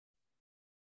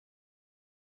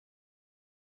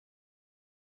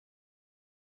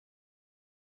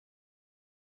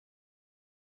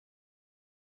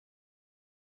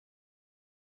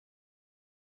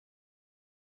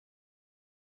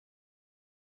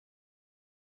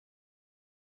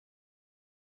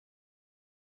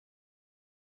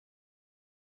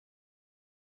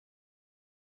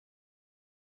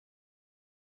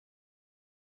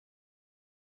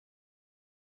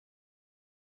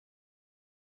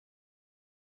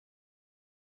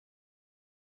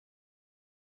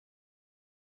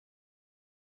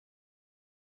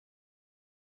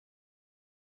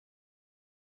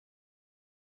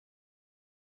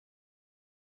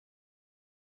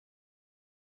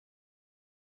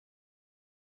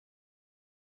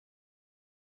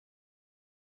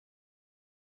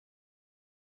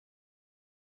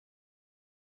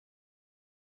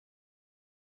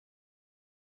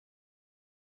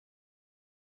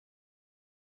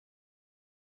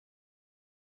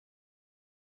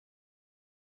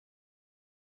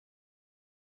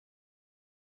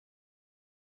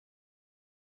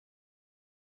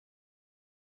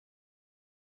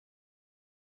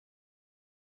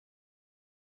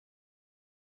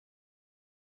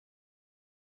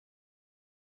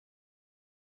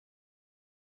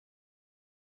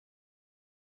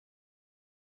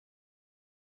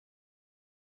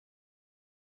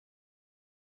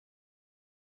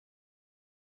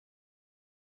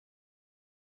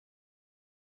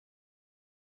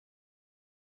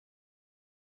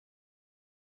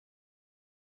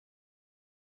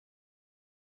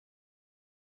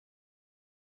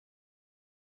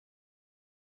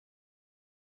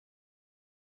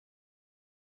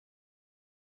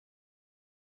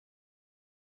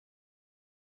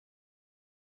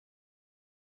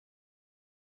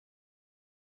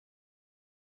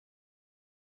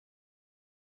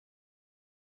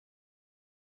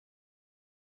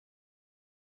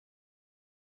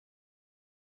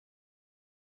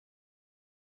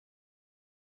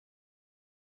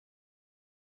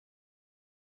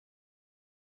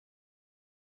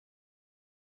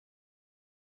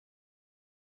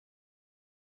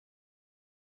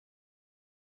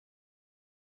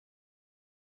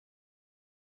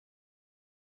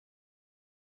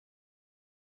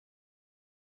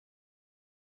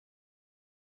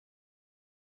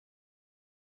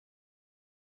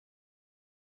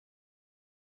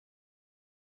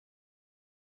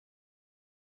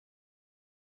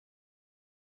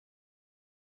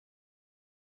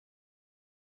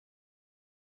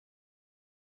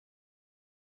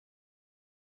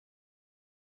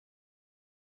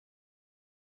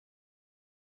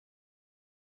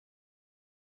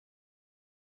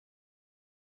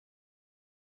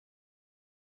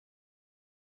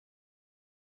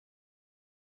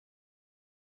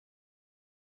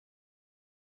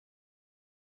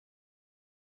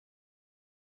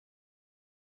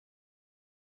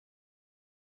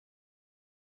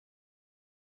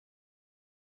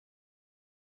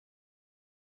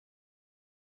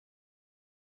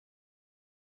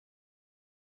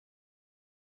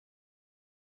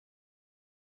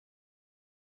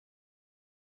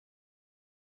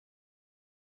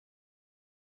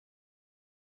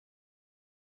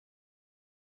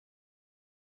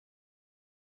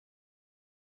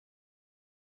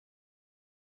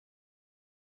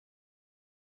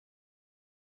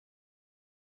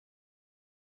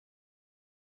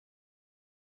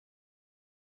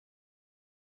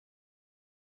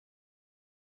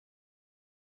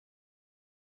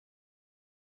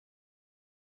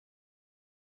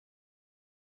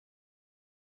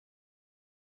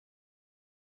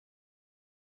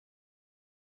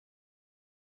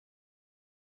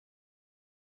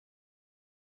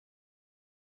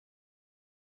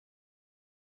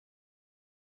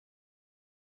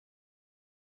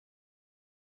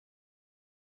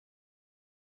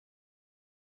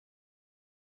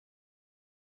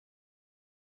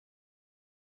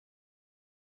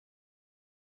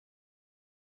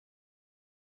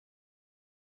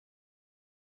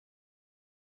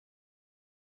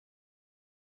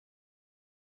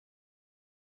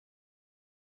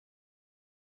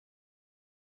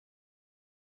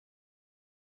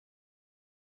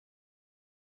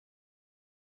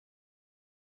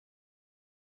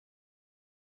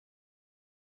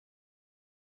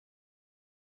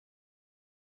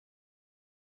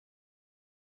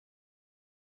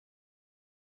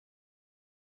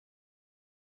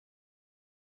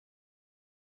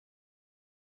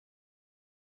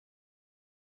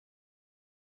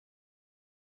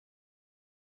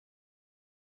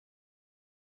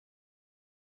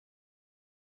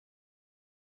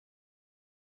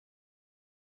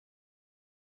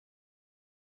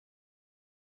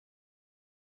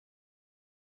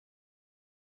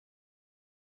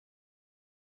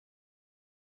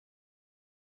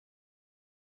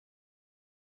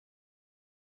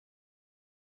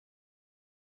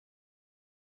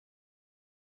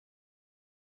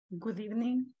Good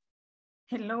evening.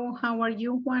 Hello, how are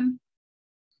you, Juan?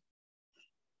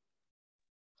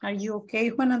 Are you okay,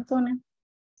 Juan Antonio?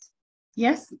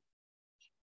 Yes?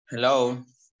 Hello.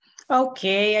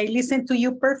 Okay, I listen to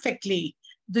you perfectly.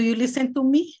 Do you listen to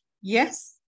me?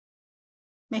 Yes?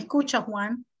 ¿Me escucha,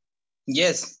 Juan?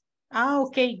 Yes.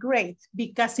 Okay, great.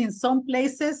 Because in some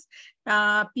places,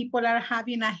 people are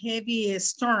having a heavy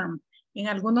storm. En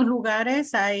algunos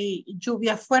lugares hay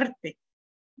lluvia fuerte,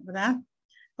 ¿verdad?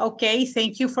 Okay,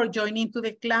 thank you for joining to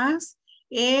the class.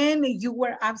 And you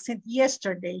were absent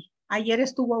yesterday. Ayer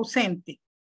estuvo ausente.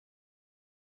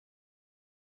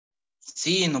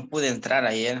 Sí, no pude entrar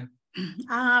ayer.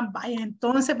 Vaya,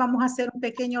 entonces vamos a hacer un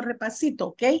pequeño repasito,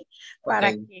 ¿ok? Para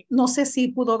Ok. que, no sé si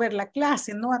pudo ver la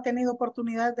clase, ¿no? ¿Ha tenido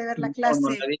oportunidad de ver la No, clase? no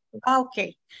la he visto. Ok.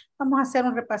 Vamos a hacer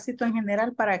un repasito en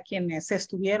general para quienes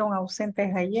estuvieron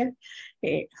ausentes ayer,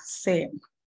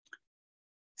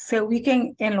 se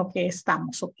ubiquen en lo que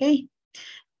estamos, ¿ok?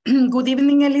 Good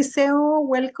evening, Eliseo.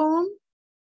 Welcome.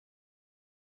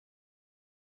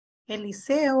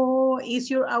 Eliseo, is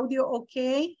your audio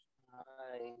okay?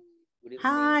 Hi, good evening.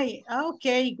 Hi,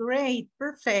 okay, great,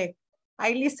 perfect.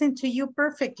 I listen to you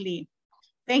perfectly.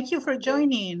 Thank you for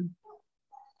joining.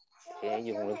 Okay,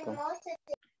 you're welcome.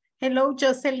 Hello,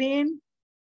 Jocelyn.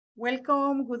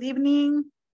 Welcome, good evening.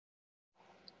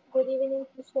 Good evening,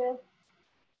 teacher.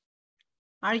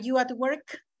 Are you at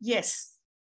work? Yes.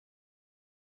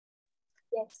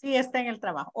 Yes. Sí, está en el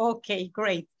trabajo. Okay,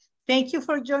 great. Thank you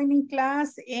for joining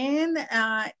class. And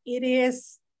it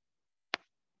is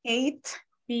 8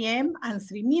 p.m. and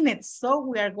 3 minutes. So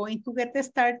we are going to get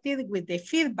started with the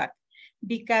feedback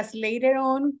because later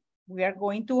on we are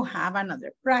going to have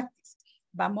another practice.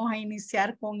 Vamos a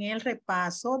iniciar con el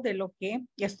repaso de lo que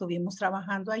estuvimos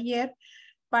trabajando ayer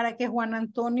para que Juan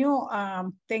Antonio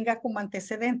tenga como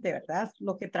antecedente, ¿verdad?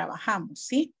 Lo que trabajamos,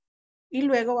 ¿sí? Y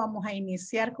luego vamos a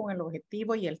iniciar con el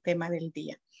objetivo y el tema del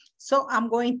día. So I'm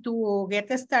going to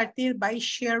get started by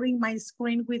sharing my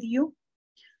screen with you.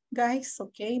 Guys,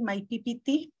 okay, my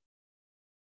PPT.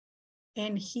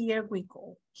 And here we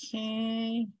go.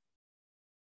 Okay,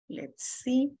 let's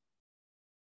see.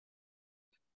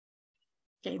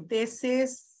 Okay, this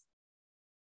is,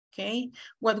 okay,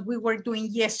 what we were doing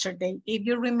yesterday, if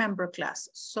you remember class.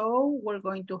 So we're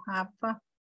going to have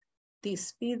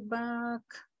this feedback,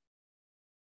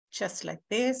 just like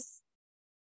this.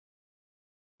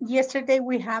 Yesterday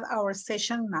we had our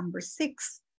session number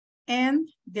 6, and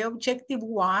the objective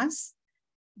was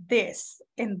this.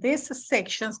 In these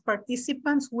sections,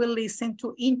 participants will listen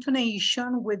to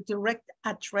intonation with direct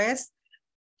address.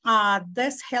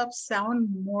 This helps sound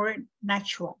more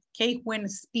natural, okay, when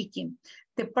speaking.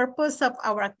 The purpose of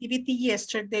our activity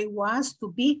yesterday was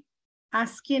to be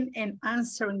asking and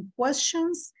answering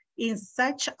questions in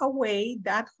such a way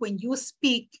that when you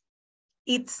speak,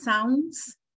 it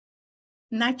sounds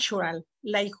natural,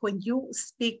 like when you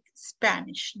speak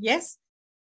Spanish, yes?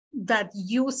 That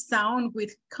you sound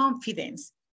with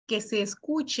confidence, que se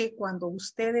escuche cuando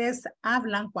ustedes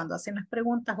hablan, cuando hacen las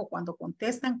preguntas o cuando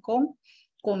contestan con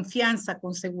confianza,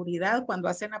 con seguridad, cuando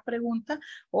hacen la pregunta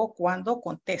o cuando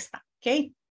contestan,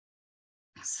 okay?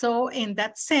 So in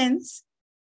that sense,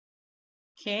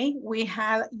 okay, we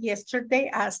had yesterday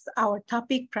as our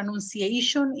topic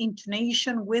pronunciation,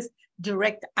 intonation with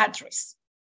direct address.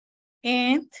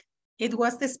 And it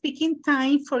was the speaking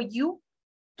time for you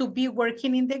to be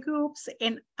working in the groups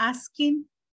and asking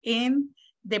in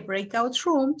the breakout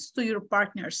rooms to your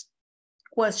partners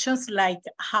questions like,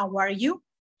 how are you?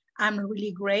 I'm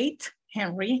really great,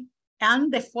 Henry.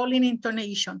 And the following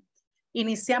intonation.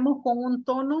 Iniciamos con un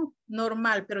tono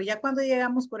normal, pero ya cuando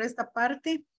llegamos por esta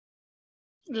parte,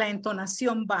 la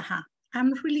entonación baja.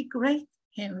 I'm really great,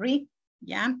 Henry.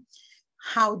 Yeah.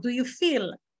 How do you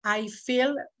feel? I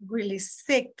feel really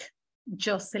sick,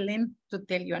 Jocelyn, to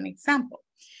tell you an example.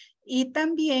 Y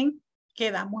también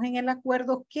quedamos en el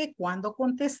acuerdo que cuando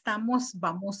contestamos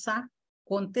vamos a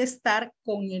contestar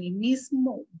con el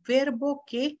mismo verbo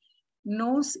que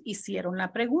nos hicieron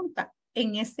la pregunta.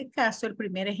 En este caso, el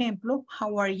primer ejemplo,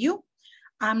 how are you?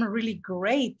 I'm really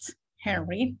great,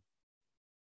 Henry.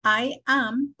 I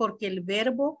am, porque el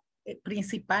verbo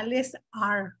principal es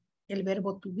are, el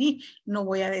verbo to be. No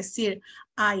voy a decir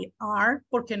I are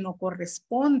porque no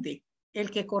corresponde. El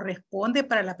que corresponde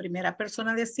para la primera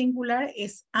persona de singular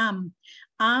es am.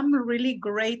 I'm really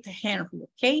great, Henry,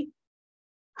 ¿ok?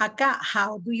 Acá,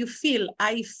 how do you feel?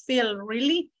 I feel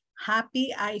really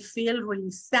happy. I feel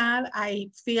really sad. I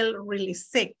feel really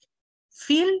sick.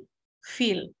 Feel,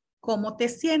 feel. ¿Cómo te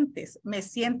sientes? Me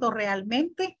siento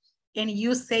realmente. And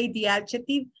you say the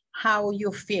adjective, how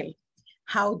you feel.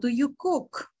 How do you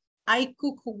cook? I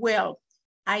cook well.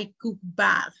 I cook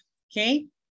bad, okay?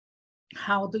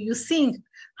 How do you sing?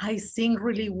 I sing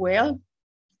really well.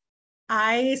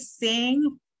 I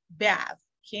sing bad,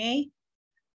 okay?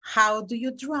 How do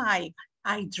you drive?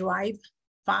 I drive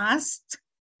fast.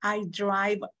 I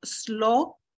drive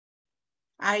slow.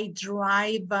 I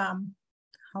drive,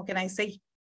 how can I say?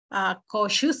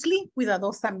 Cautiously,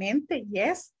 cuidadosamente,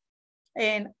 yes.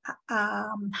 And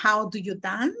how do you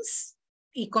dance?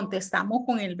 Y contestamos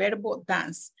con el verbo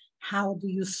dance. How do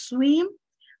you swim?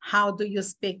 How do you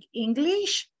speak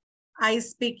English? I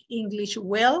speak English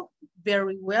well,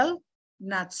 very well,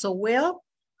 not so well.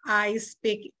 I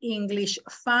speak English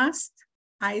fast.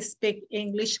 I speak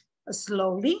English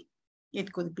slowly.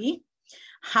 It could be.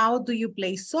 How do you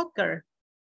play soccer?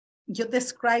 You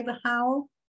describe how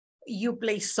you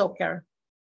play soccer.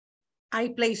 I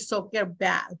play soccer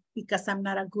bad because I'm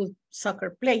not a good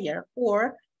soccer player,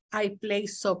 or I play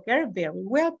soccer very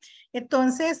well.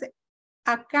 Entonces,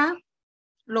 acá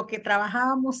lo que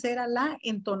trabajábamos era la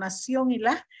entonación y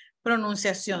la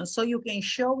pronunciación. So you can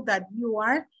show that you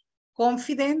are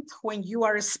confident when you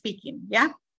are speaking, yeah?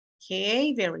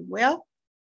 Okay, very well.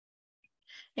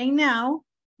 And now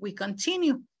we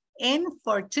continue. And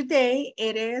for today,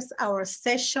 it is our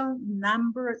session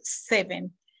number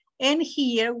 7. And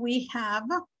here we have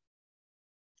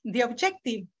the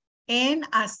objective. And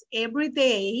as every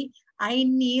day, I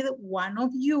need one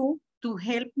of you to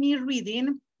help me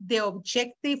reading the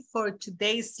objective for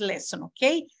today's lesson,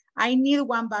 okay? I need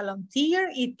one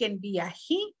volunteer. It can be a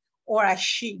he or a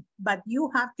she, but you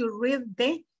have to read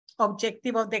the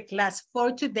objective of the class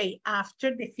for today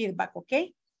after the feedback,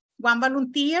 okay? One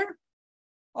volunteer,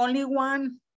 only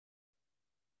one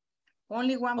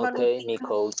volunteer. Okay, me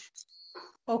coach.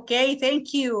 Okay,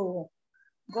 thank you.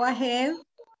 Go ahead.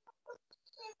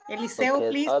 Eliseo, Okay,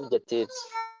 please. objectives.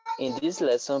 In this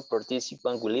lesson,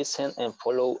 participants will listen and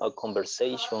follow a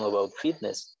conversation about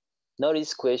fitness.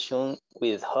 Notice questions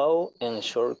with how and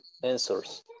short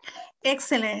answers.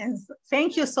 Excellent.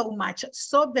 Thank you so much.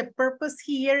 So the purpose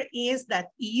here is that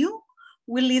you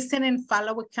will listen and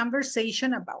follow a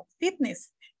conversation about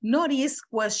fitness. Notice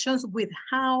questions with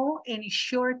how and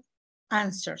short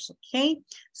answers, okay?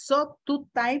 So 2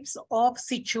 types of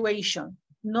situation.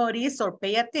 Notice or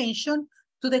pay attention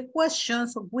to the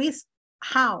questions with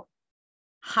how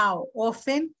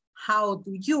often, how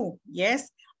do you, yes,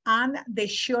 and the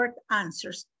short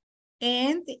answers.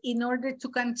 And in order to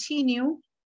continue,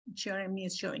 Jeremy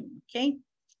is showing, okay?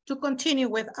 To continue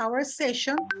with our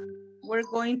session, we're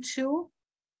going to,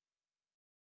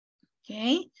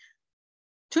 okay,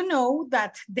 to know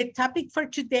that the topic for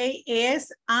today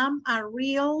is I'm a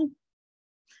real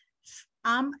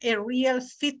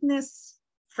fitness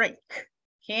freak,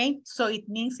 okay? So it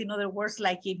means, in other words,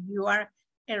 like if you are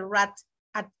a rat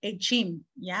at a gym,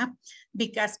 yeah?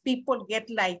 Because people get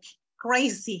like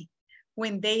crazy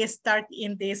when they start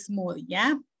in this mood,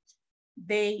 yeah?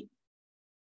 They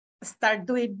start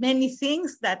doing many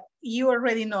things that you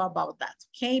already know about that,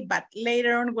 okay? But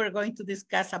later on, we're going to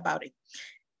discuss about it.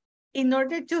 In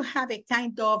order to have a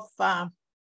kind of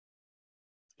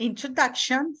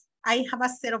introduction, I have a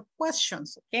set of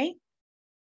questions, okay?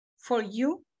 For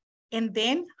you, and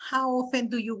then how often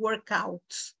do you work out?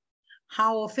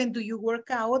 How often do you work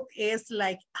out is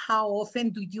like how often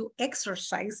do you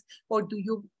exercise, or do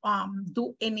you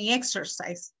do any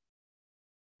exercise?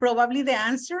 Probably the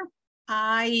answer,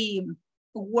 I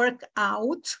work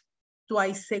out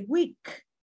twice a week.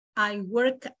 I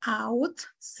work out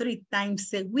 3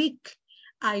 times a week.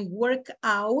 I work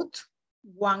out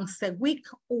once a week,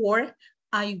 or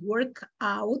I work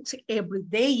out every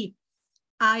day.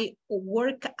 I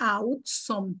work out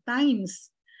sometimes.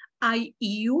 I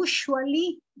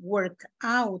usually work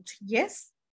out,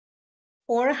 yes?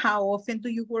 Or how often do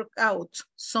you work out?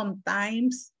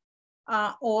 Sometimes,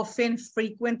 often,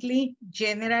 frequently,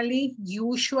 generally,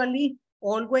 usually,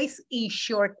 always, in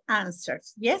short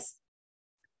answers, yes?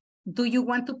 Do you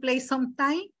want to play some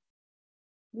time?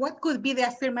 What could be the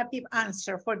affirmative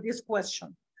answer for this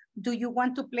question? Do you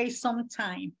want to play some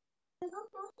time?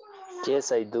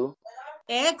 Yes, I do.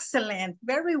 Excellent,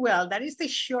 very well. That is the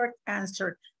short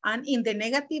answer. And in the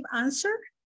negative answer?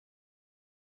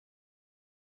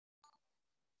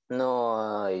 No,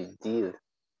 I did.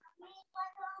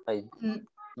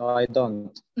 No, I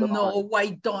don't. No, I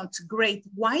don't. Great.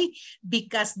 Why?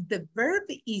 Because the verb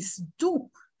is do.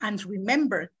 And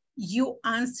remember, you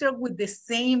answer with the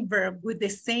same verb, with the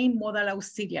same modal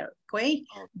auxiliary, okay?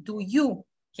 Do you,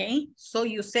 okay? So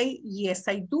you say, yes,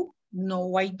 I do.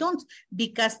 No, I don't.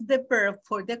 Because the verb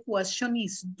for the question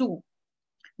is do.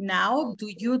 Now,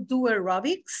 do you do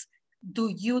aerobics?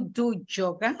 Do you do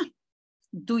yoga?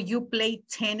 Do you play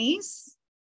tennis?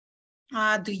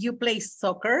 Do you play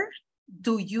soccer?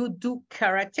 Do you do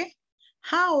karate?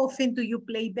 How often do you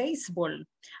play baseball?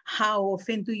 How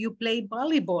often do you play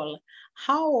volleyball?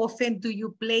 How often do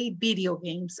you play video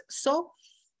games? So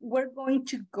we're going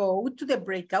to go to the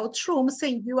breakout rooms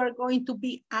and you are going to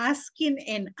be asking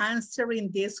and answering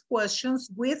these questions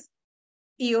with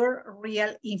your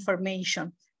real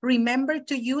information. Remember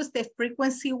to use the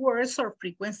frequency words or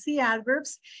frequency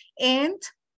adverbs and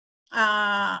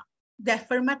the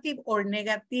affirmative or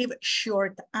negative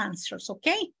short answers,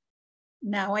 okay?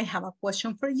 Now I have a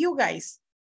question for you guys.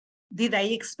 Did I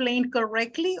explain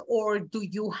correctly or do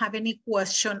you have any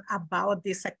question about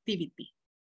this activity?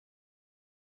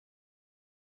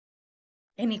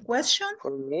 Any question?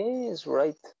 For me, it's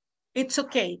right. It's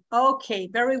okay. Okay,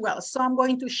 very well. So I'm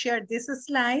going to share this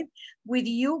slide with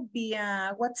you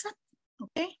via WhatsApp,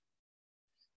 okay?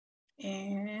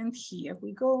 And here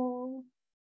we go.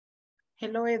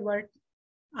 Hello, Edward.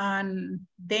 And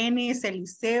Dennis,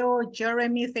 Eliseo,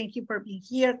 Jeremy, thank you for being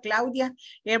here. Claudia,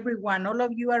 everyone, all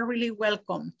of you are really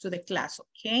welcome to the class,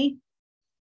 okay?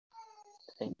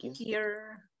 Thank you.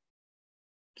 Here,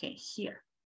 okay, here.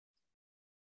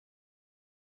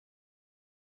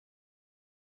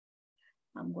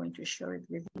 I'm going to share it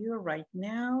with you right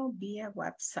now via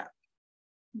WhatsApp.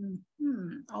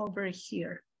 Over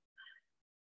here.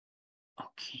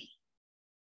 Okay.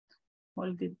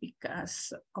 Hold it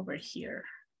because over here.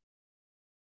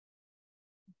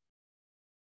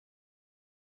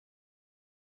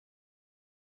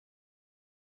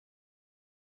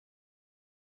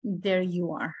 There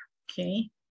you are, okay.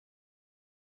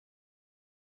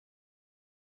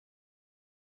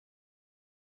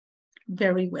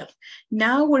 Very well.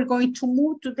 Now we're going to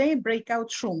move to the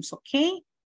breakout rooms, okay?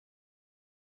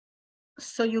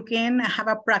 So you can have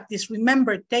a practice.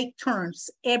 Remember, take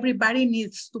turns. Everybody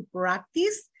needs to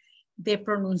practice the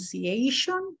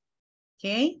pronunciation,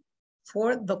 okay,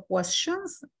 for the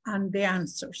questions and the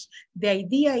answers. The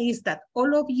idea is that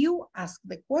all of you ask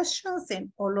the questions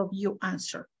and all of you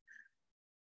answer.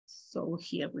 So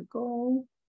here we go.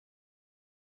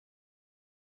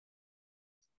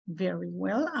 Very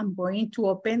well. I'm going to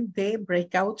open the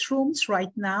breakout rooms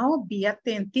right now. Be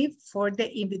attentive for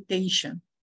the invitation.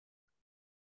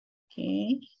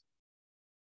 Okay.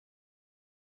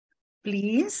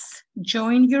 Please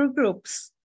join your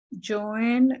groups.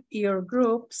 Join your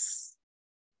groups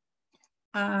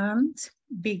and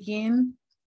begin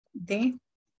the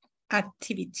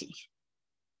activity.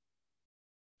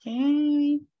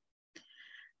 Okay.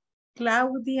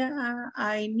 Claudia,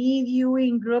 I need you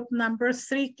in group number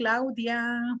 3,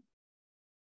 Claudia.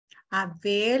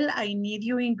 Abel, I need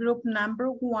you in group number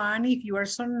 1, if you are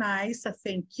so nice,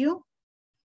 thank you.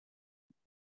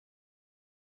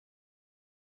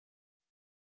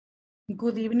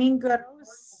 Good evening,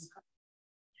 girls.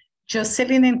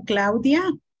 Jocelyn and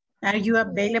Claudia, are you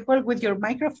available with your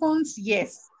microphones?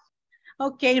 Yes.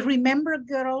 Okay, remember,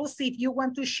 girls, if you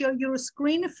want to share your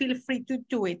screen, feel free to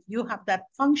do it. You have that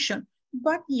function,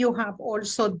 but you have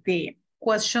also the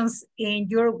questions in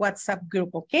your WhatsApp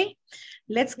group, okay?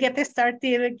 Let's get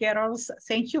started, girls.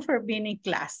 Thank you for being in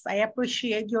class. I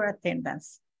appreciate your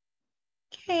attendance.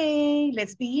 Okay,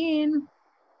 let's begin.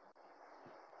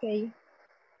 Okay.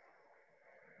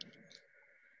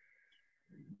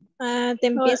 Te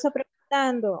empiezo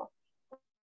preguntando.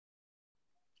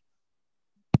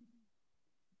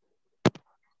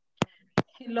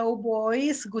 Hello,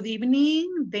 boys. Good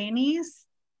evening. Dennis,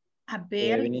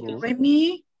 Abel, evening,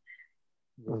 Remy.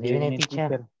 Good evening,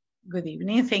 teacher. Good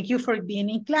evening. Thank you for being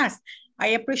in class. I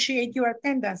appreciate your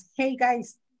attendance. Hey,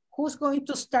 guys, who's going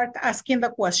to start asking the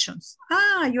questions?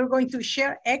 Ah, you're going to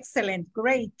share. Excellent.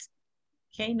 Great.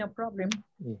 Okay, no problem.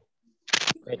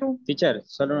 Teacher,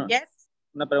 solo Yes.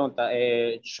 una pregunta.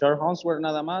 ¿Short answer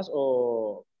nada más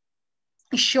o...?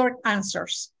 Short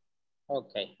answers.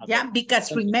 Okay. Yeah,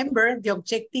 because remember, the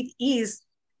objective is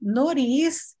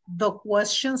notice the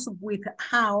questions with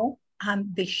how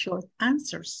and the short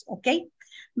answers, okay?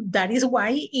 That is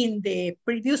why in the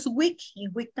previous week,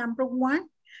 in week number 1,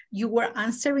 you were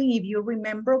answering, if you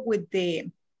remember, with the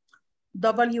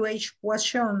WH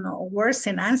question words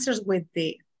and answers with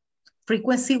the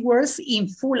frequency words in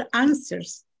full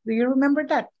answers. Do you remember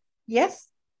that? Yes?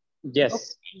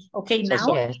 Yes. Okay,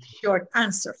 now yes. short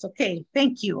answers. Okay,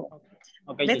 thank you.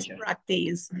 Okay, Let's teacher.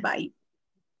 practice. Bye.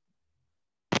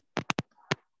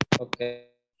 Okay.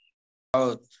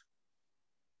 Out.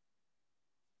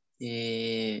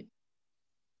 Very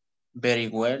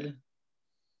well.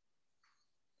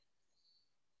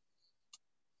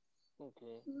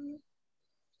 Okay.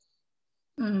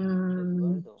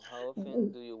 Eduardo, how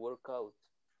often do you work out?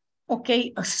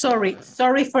 Okay,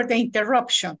 sorry for the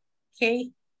interruption.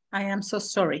 okay? I am so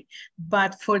sorry.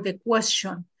 But for the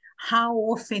question, how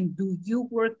often do you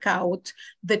work out?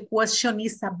 The question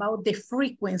is about the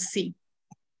frequency.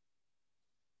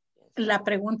 La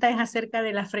pregunta es acerca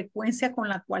de la frecuencia con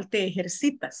la cual te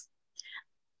ejercitas.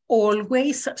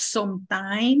 Always,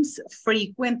 sometimes,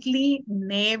 frequently,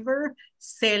 never,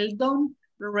 seldom,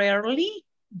 rarely,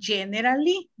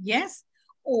 generally, yes,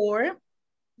 or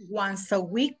once a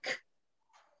week,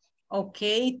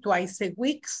 okay, twice a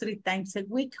week, 3 times a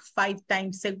week, 5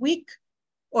 times a week,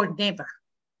 or never.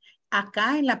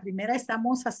 Acá en la primera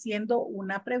estamos haciendo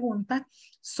una pregunta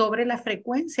sobre la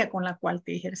frecuencia con la cual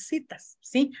te ejercitas,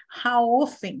 ¿sí? How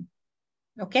often,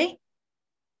 okay?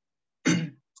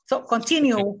 So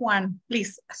continue, Okay. Juan,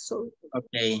 please. So,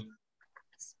 Okay.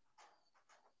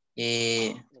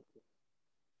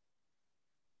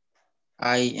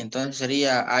 Entonces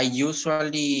sería, I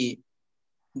usually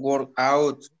work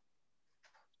out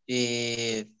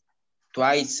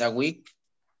twice a week.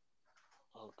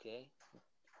 Okay.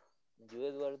 You,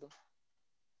 Eduardo?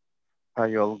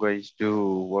 I always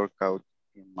do workout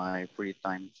in my free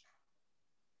times.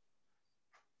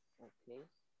 Okay.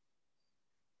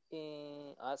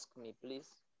 Ask me, please.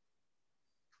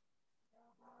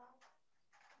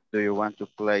 Do you want to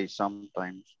play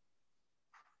sometimes?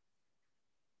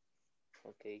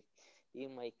 Okay.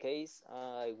 In my case,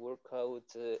 I work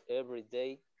out every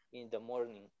day in the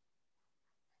morning.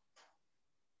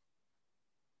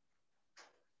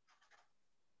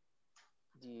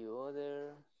 The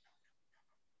other...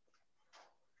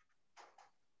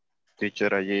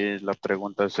 Teacher, allí la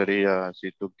pregunta sería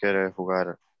si tú quieres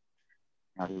jugar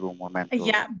en algún momento.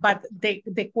 yeah, but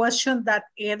the question that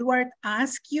Edward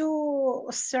asked you,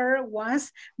 sir,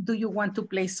 was, do you want to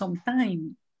play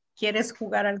sometime? ¿Quieres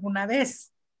jugar alguna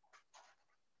vez?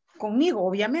 Conmigo,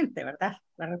 obviamente, ¿verdad?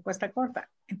 La respuesta corta.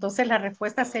 Entonces la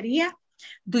respuesta sería,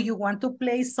 do you want to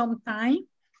play sometime?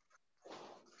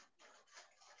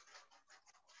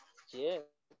 Yes,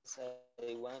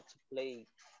 I want to play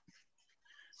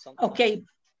sometime. Okay,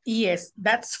 yes,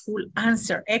 that's full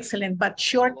answer. Excellent, but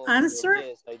short answer?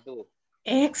 Yes, I do.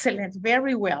 Excellent,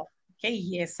 very well. Okay,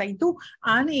 yes, I do.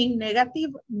 And in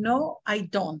negative, no, I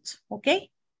don't. Okay?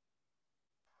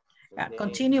 Okay.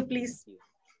 Continue, please.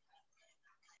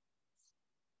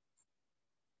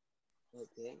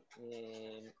 Okay.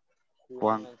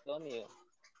 Juan. Antonio.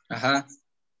 Ajá.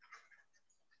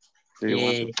 Do you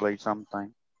want to play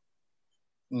sometime?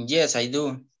 Yes, I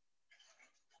do.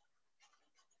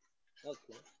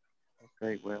 Okay.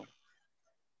 Okay, well.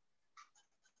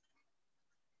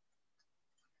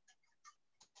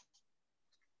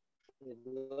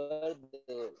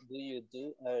 Eduardo, do you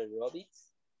do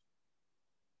aerobics?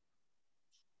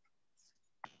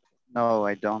 No,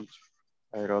 I don't.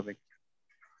 Aerobic.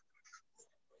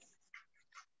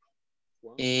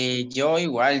 Yo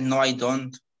igual, no, I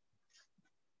don't.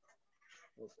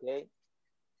 Okay.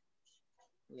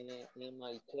 In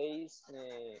my case,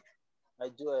 I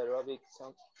do aerobic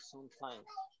sometimes.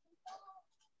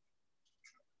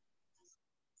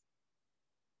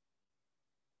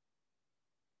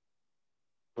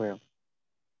 Well.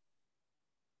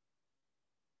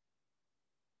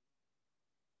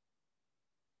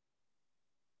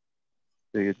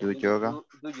 Do you do yoga?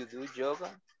 Do you do yoga?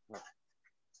 No.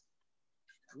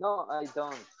 No, I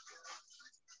don't.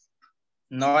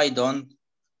 No, I don't.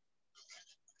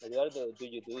 Eduardo, do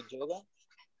you do yoga?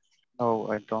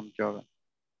 No, I don't yoga.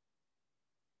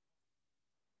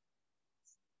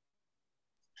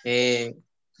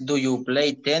 Do you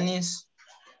play tennis?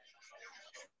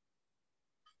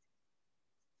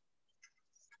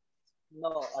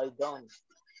 No, I don't.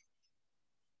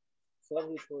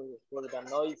 Sorry for the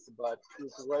noise, but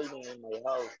it's raining in my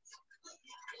house.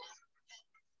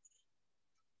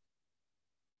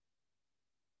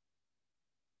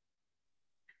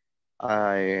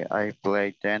 I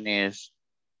play tennis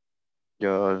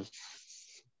just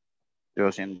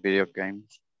in video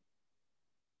games.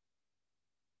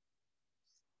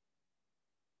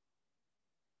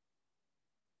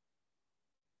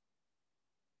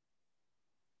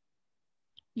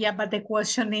 Yeah, but the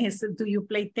question is, do you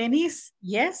play tennis?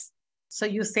 Yes. So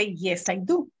you say, yes, I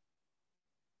do.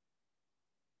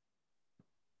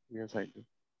 Yes, I do.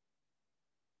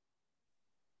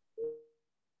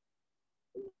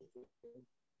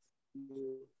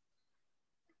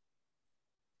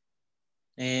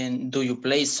 And do you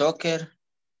play soccer?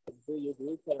 Do you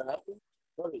do karate?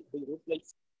 Sorry, do you play?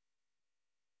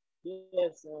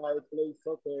 Yes, I play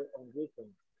soccer on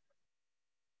weekends.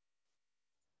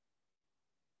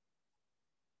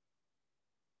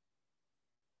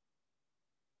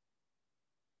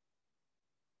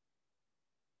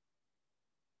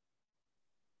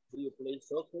 Do you play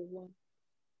soccer one?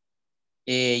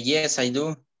 Yes, I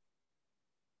do.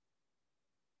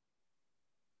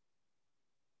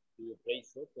 Do you play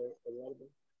soccer, Eduardo?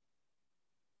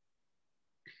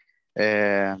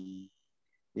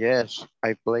 Yes,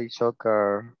 I play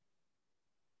soccer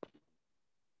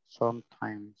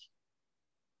sometimes.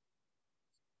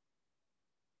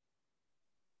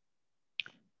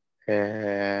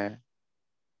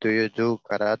 Do you do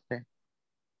karate?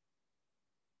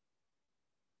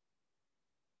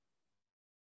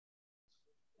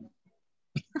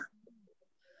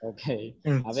 Okay.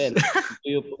 Abel,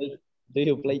 do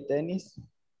you play tennis?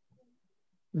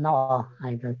 No,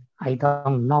 I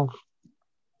don't know.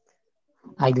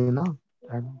 I do not.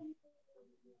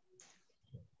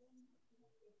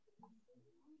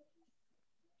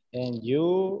 And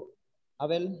you,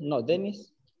 Abel? No,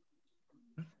 Dennis?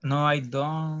 No, I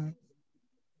don't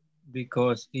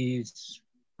because it's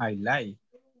I like.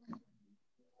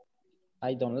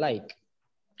 I don't like.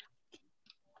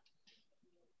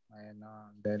 I know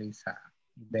there is a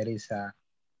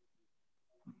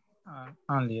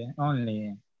only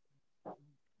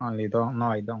don't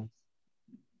no I don't.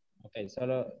 Okay,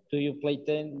 solo, do you play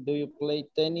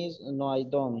tennis? No, I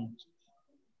don't.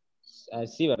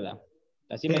 Sí, ¿verdad?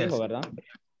 Así me dijo, Yes, ¿verdad?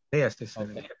 yes, yes.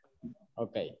 Okay.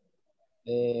 Okay.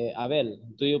 Abel,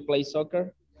 do you play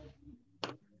soccer?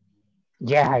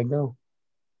 Yeah, I do.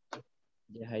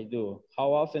 Yes, I do.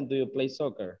 How often do you play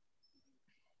soccer?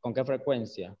 ¿Con qué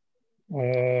frecuencia?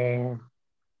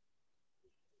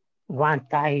 One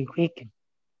time week.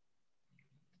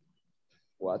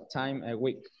 What time a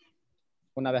week?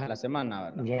 Una vez a la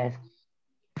semana, ¿verdad? Yes.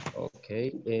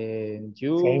 Okay. And Sí,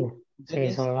 you, sí,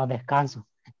 Dennis? solo descanso.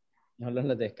 No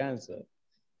los descanso.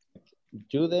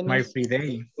 You, Dennis? My free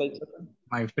day. Play soccer?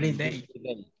 My free day.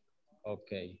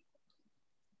 Okay.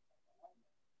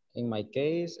 In my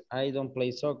case, I don't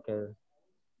play soccer.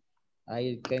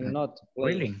 I cannot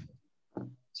play. Really?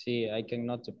 Sí, I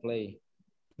cannot play.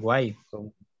 Why?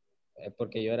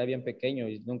 Porque yo era bien pequeño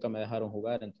y nunca me dejaron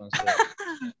jugar, entonces.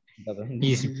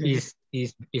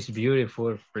 It's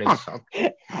beautiful place.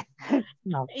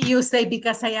 No. You say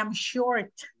because I am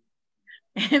short,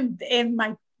 and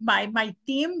my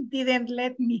team didn't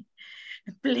let me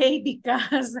play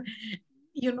because,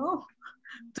 you know,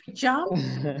 to jump,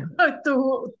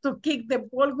 to kick the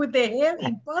ball with the head,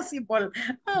 impossible.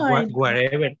 Ay, no.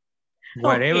 Wherever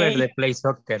Okay. they play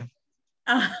soccer.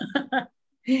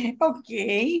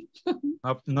 Okay.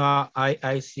 No,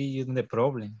 I see you in the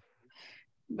problem.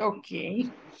 Okay.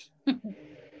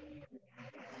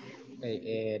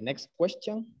 Okay, next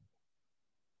question.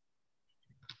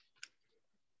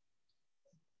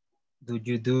 Do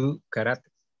you do karate?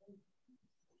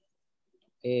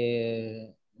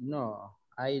 No,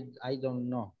 I don't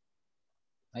know.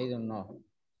 I don't know.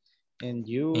 And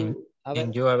you, Abel?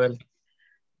 And you, Abel?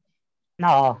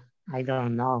 No, I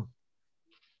don't know.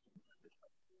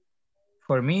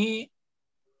 For me,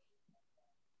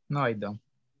 no, I don't.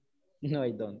 No,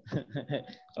 I don't.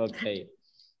 Okay.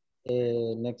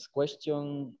 Next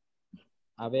question,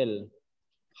 Abel.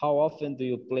 How often do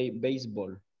you play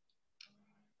baseball?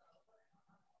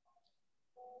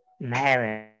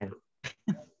 Never.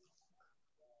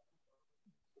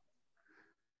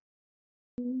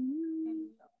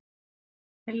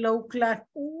 Hello, class.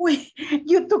 Ooh,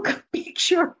 you took a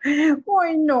picture.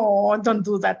 Oh, no, don't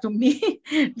do that to me.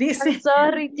 Listen. I'm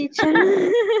sorry, teacher.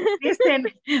 Listen,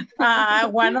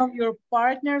 one of your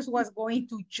partners was going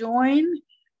to join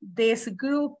this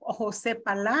group, Jose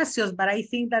Palacios, but I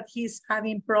think that he's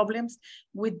having problems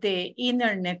with the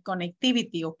internet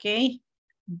connectivity, okay?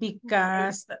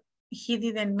 Because he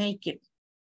didn't make it.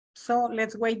 So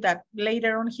let's wait that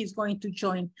later on he's going to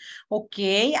join.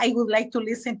 Okay, I would like to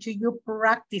listen to you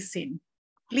practicing.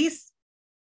 Please.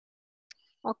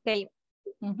 Okay.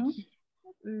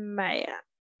 Vaya.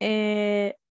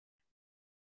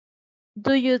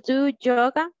 Do you do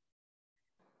yoga?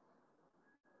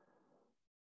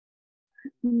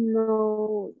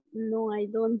 No, no, I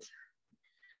don't.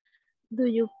 Do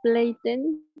you play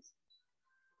tennis?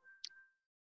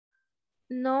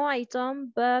 No, I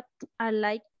don't, but I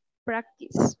like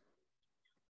practice.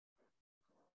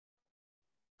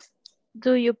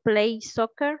 Do you play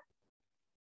soccer?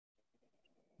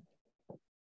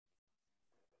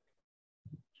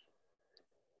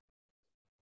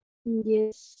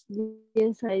 Yes,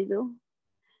 yes, I do.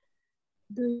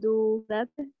 Do you do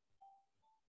karate?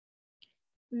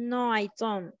 No, I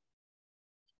don't.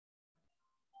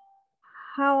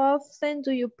 How often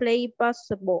do you play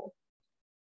basketball?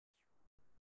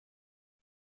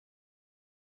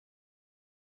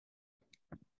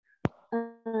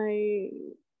 I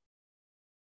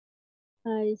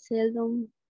I seldom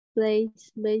play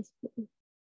baseball.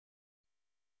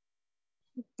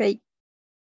 Okay.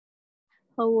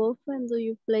 How often do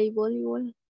you play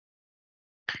volleyball?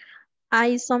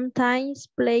 I sometimes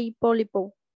play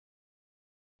volleyball.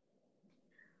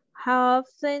 How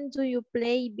often do you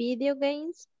play video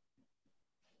games?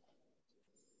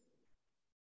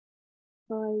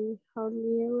 I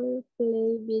hardly ever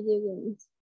play video games.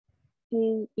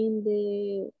 In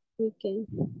the weekend.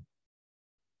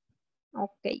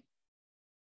 Okay.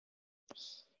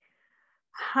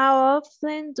 How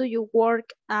often do you work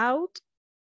out?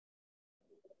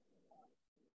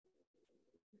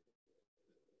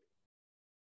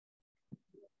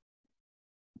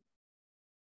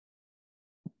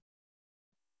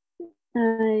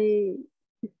 I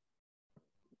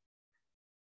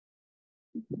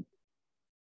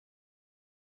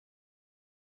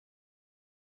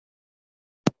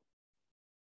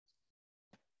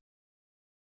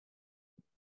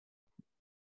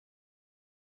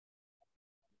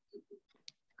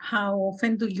How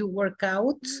often do you work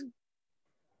out?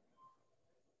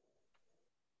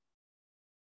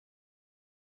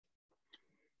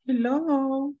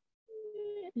 Hello.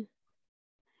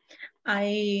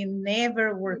 I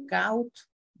never work out,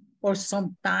 or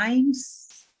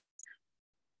sometimes.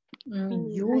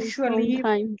 Usually,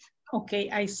 sometimes. okay,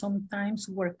 I sometimes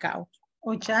work out,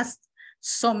 or just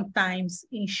sometimes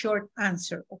in short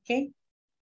answer, okay?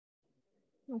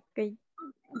 Okay.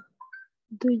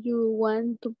 Do you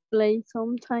want to play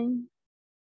sometime?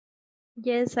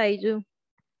 Yes, I do.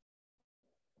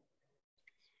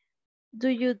 Do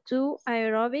you do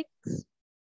aerobics?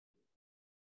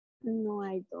 No,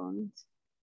 I don't.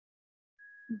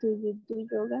 Do you do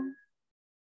yoga?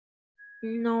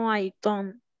 No, I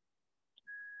don't.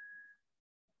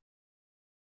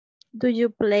 Do you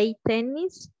play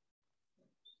tennis?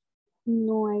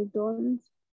 No, I don't.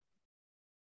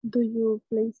 Do you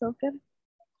play soccer?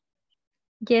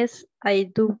 Yes, I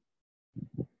do.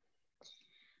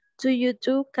 Do you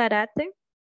do karate?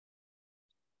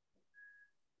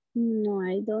 No,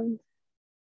 I don't.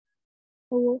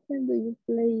 How often do you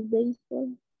play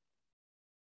baseball?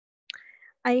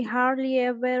 I hardly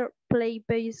ever play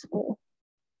baseball.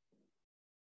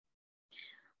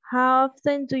 How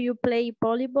often do you play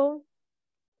volleyball?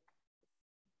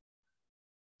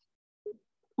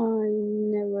 I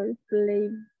never play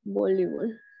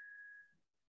volleyball.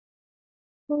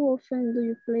 How often do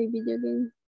you play video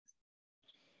games?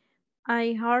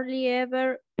 I hardly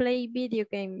ever play video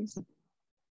games.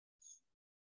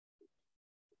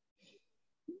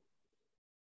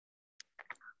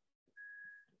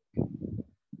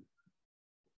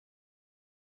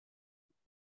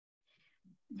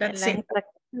 That's it.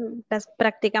 Las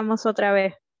practicamos otra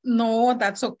vez. No,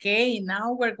 that's okay.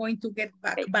 Now we're going to get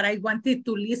back, Okay. but I wanted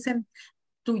to listen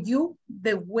to you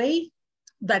the way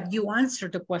that you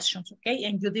answered the questions, okay?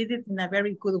 And you did it in a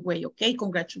very good way, okay?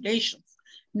 Congratulations.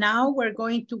 Now we're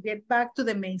going to get back to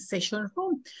the main session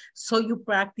room. So you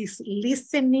practice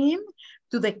listening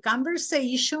to the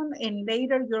conversation, and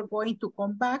later you're going to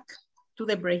come back to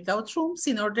the breakout rooms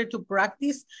in order to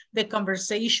practice the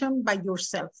conversation by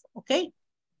yourself, okay?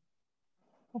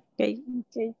 Okay.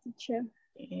 Okay, teacher.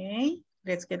 Okay,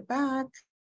 let's get back.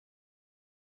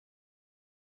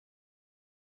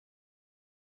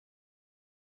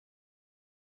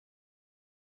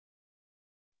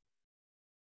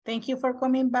 Thank you for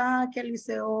coming back,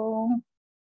 Eliseo.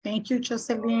 Thank you,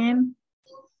 Jocelyn.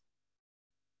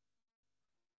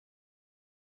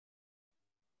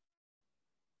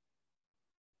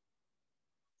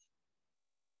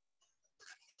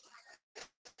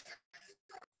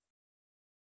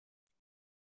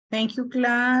 Thank you,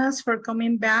 class, for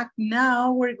coming back.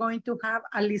 Now we're going to have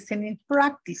a listening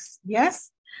practice,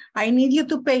 yes? I need you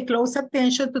to pay close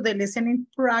attention to the listening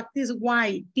practice.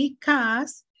 Why?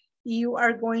 Because you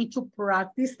are going to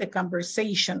practice the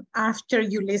conversation after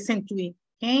you listen to it,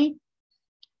 okay?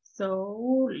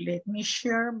 So let me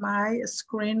share my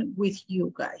screen with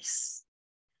you guys.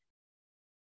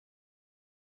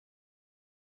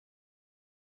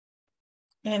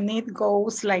 And it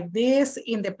goes like this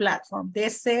in the platform.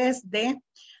 This is the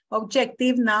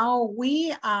objective. Now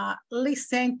we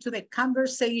listen to the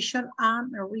conversation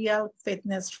on a real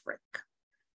fitness freak.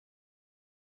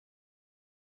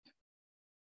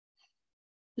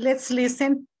 Let's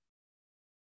listen.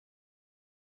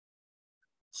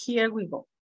 Here we go.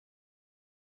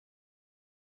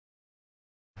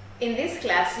 In this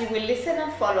class, you will listen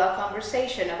and follow a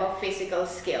conversation about physical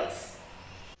skills.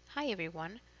 Hi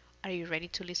everyone, are you ready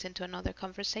to listen to another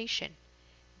conversation?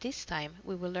 This time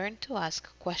we will learn to ask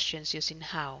questions using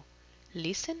how.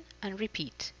 Listen and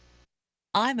repeat.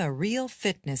 I'm a real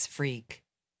fitness freak.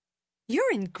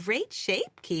 You're in great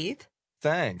shape, Keith.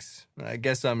 Thanks. I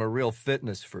guess I'm a real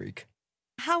fitness freak.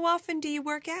 How often do you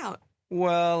work out?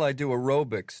 Well, I do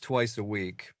aerobics twice a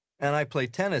week, and I play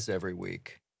tennis every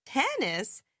week.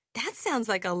 Tennis? That sounds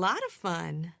like a lot of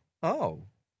fun. Oh,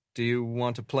 do you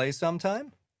want to play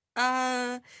sometime?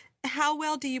 How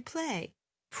well do you play?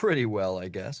 Pretty well, I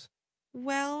guess.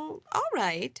 Well, all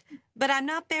right, but I'm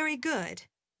not very good.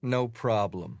 No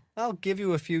problem. I'll give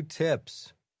you a few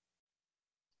tips.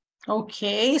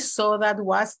 Okay, so that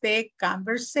was the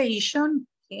conversation,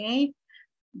 okay,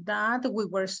 that we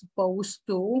were supposed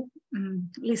to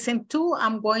listen to.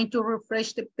 I'm going to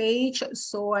refresh the page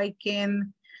so I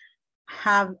can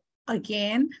have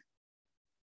again,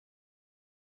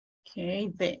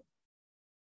 okay,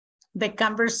 the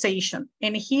conversation.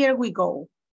 And here we go.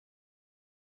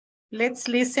 Let's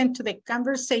listen to the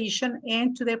conversation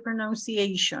and to the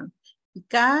pronunciation,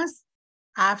 because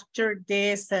after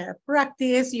this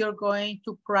practice, you're going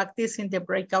to practice in the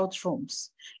breakout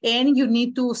rooms. And you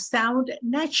need to sound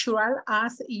natural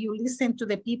as you listen to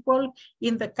the people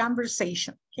in the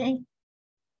conversation, okay?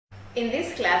 In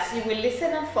this class, you will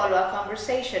listen and follow a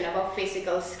conversation about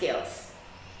physical skills.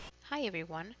 Hi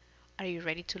everyone, are you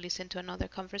ready to listen to another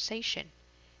conversation?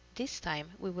 This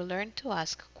time we will learn to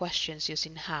ask questions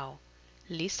using how.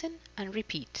 Listen and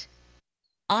repeat.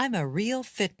 I'm a real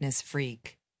fitness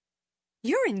freak.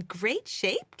 You're in great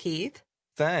shape, Keith.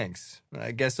 Thanks.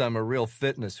 I guess I'm a real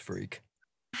fitness freak.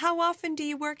 How often do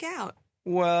you work out?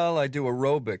 Well, I do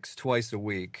aerobics twice a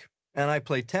week, and I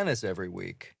play tennis every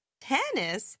week.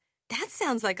 Tennis? That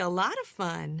sounds like a lot of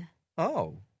fun.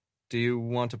 Oh, do you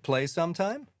want to play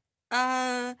sometime?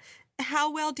 How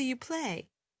well do you play?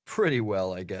 Pretty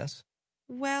well, I guess.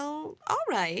 Well, all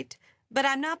right, but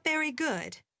I'm not very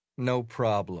good. No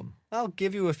problem. I'll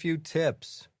give you a few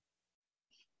tips.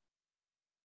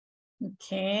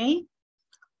 Okay.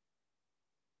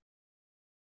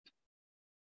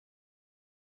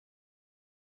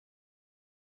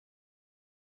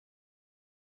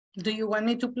 Do you want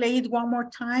me to play it one more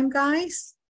time,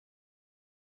 guys?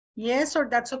 Yes, or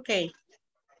that's okay?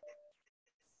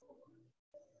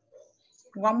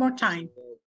 One more time.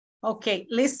 Okay,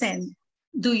 listen.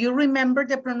 Do you remember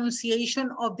the pronunciation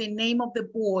of the name of the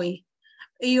boy?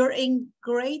 You're in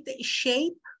great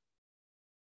shape.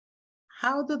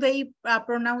 How do they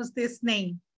pronounce this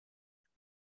name?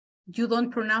 You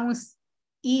don't pronounce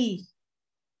E.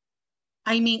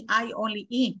 I mean, I only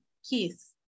E, Keith,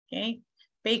 okay?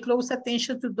 Pay close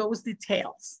attention to those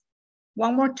details.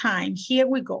 One more time, here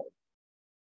we go.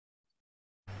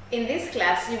 In this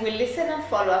class, you will listen and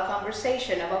follow a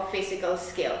conversation about physical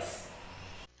skills.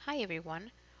 Hi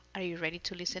everyone, are you ready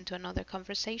to listen to another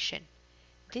conversation?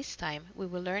 This time we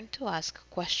will learn to ask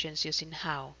questions using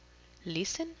how.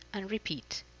 Listen and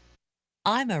repeat.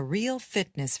 I'm a real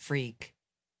fitness freak.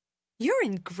 You're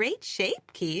in great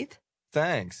shape, Keith.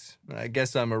 Thanks. I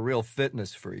guess I'm a real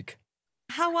fitness freak.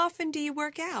 How often do you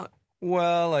work out?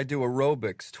 Well, I do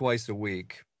aerobics twice a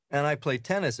week, and I play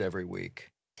tennis every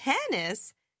week.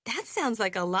 Tennis? That sounds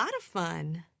like a lot of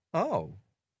fun. Oh,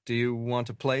 do you want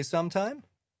to play sometime?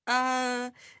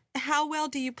 How well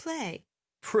do you play?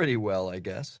 Pretty well, I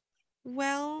guess.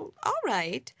 Well, all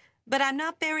right, but I'm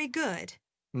not very good.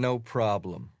 No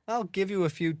problem. I'll give you a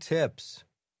few tips.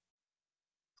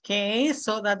 Okay,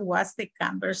 so that was the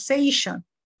conversation.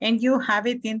 And you have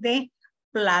it in the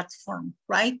platform,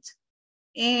 right?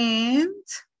 And,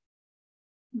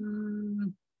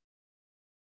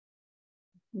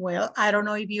 well, I don't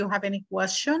know if you have any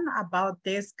question about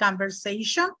this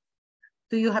conversation.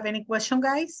 Do you have any question,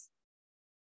 guys?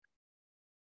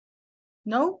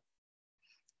 No?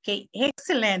 Okay,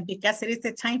 excellent, because it is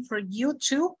the time for you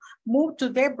to move to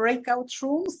the breakout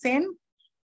rooms and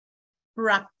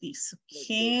practice,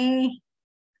 okay?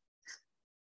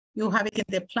 You have it in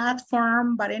the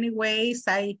platform, but anyways,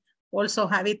 I also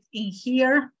have it in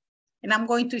here, and I'm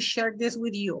going to share this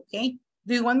with you, okay?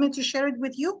 Do you want me to share it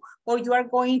with you, or you are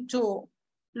going to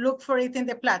look for it in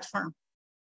the platform?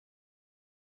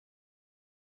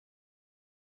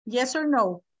 Yes or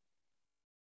no?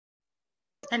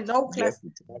 Hello, class.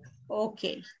 Yes.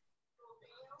 Okay.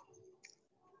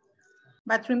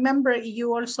 But remember,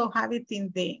 you also have it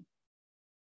in the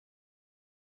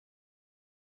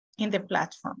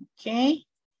platform, okay?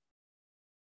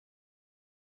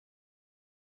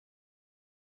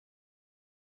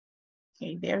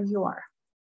 Okay, there you are.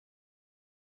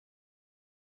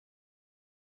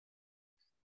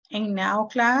 And now,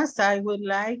 class, I would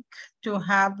like to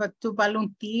have 2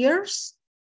 volunteers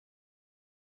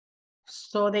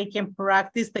so they can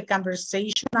practice the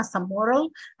conversation as a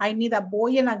model. I need a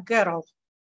boy and a girl.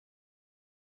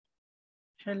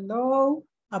 Hello,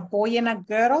 a boy and a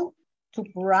girl to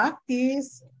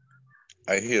practice.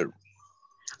 I hear.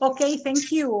 Okay,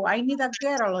 thank you. I need a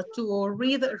girl to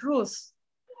read Ruth.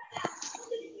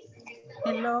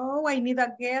 Hello, I need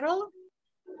a girl.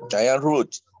 I am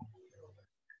Ruth.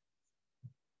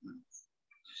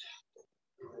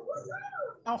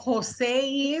 Jose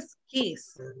is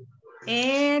Kiss.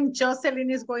 And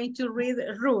Jocelyn is going to read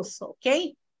Ruth,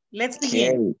 okay? Let's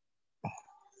begin.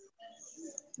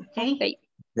 Okay.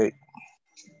 Okay.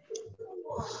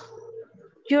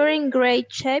 You're in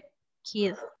great shape,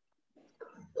 kid.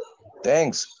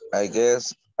 Thanks. I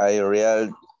guess I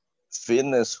real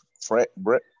fitness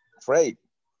freak.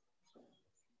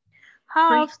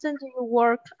 How often do you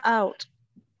work out?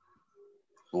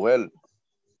 Well,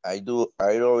 I do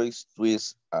aerobics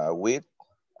twice a week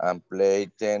and play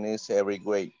tennis every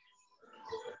week.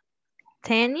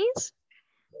 Tennis?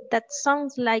 That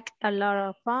sounds like a lot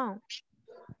of fun.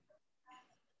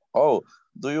 Oh,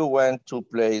 do you want to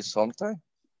play sometime?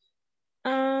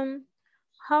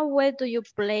 How well do you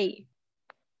play?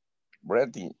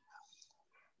 Ready?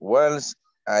 Well,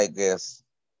 I guess.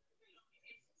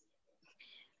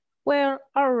 Well,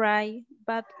 all right,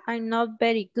 but I'm not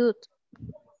very good.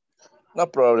 No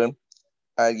problem.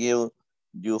 I'll give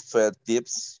you fair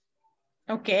tips.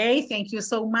 Okay, thank you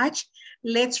so much.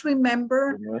 Let's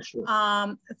remember,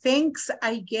 thanks,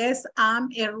 I guess I'm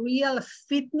a real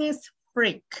fitness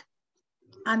freak.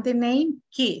 And the name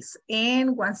Kiss.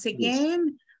 And once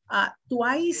again,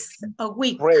 twice a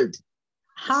week. Great.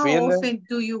 How often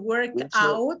do you work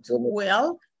out?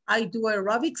 Well, I do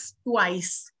aerobics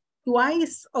twice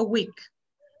a week.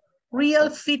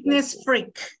 Real fitness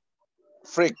freak.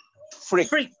 Freak,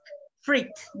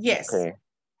 yes. Okay.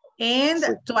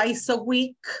 And twice a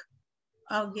week,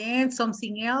 again,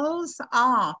 something else.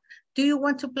 Do you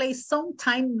want to play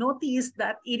sometime? Notice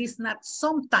that it is not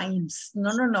sometimes.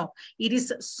 No. It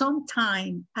is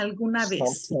sometime, alguna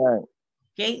vez. Sometime.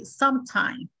 Okay,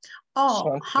 sometime.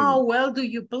 How well do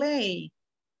you play?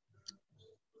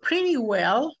 Pretty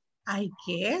well, I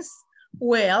guess.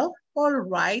 Well, all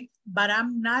right, but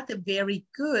I'm not very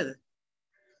good.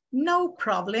 No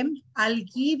problem. I'll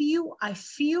give you a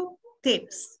few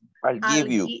tips. I'll give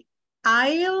you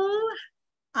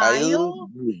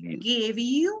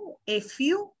a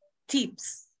few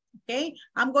tips. Okay,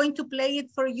 I'm going to play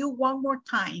it for you one more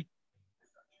time.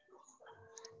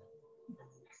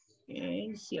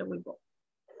 Okay, here we go.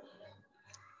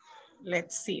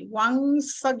 Let's see,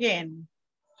 once again.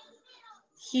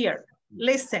 Here,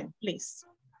 listen, please.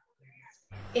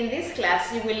 In this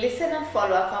class, you will listen and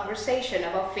follow a conversation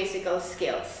about physical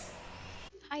skills.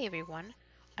 Hi everyone,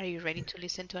 are you ready to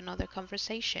listen to another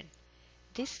conversation?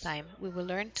 This time we will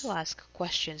learn to ask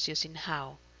questions using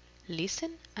how.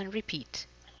 Listen and repeat.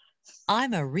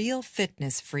 I'm a real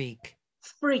fitness freak.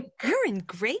 You're in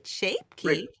great shape,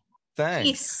 Keith.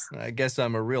 Thanks. I guess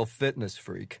I'm a real fitness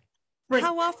freak.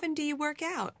 How often do you work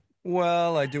out?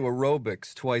 Well, I do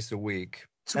aerobics twice a week.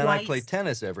 And I play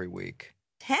tennis every week.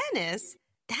 Tennis?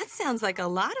 That sounds like a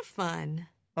lot of fun.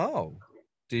 Oh,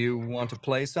 do you want to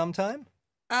play sometime?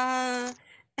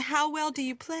 How well do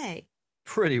you play?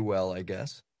 Pretty well, I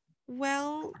guess.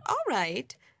 Well, all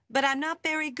right, but I'm not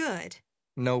very good.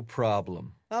 No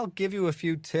problem. I'll give you a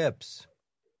few tips.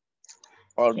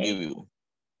 I'll give you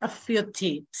a few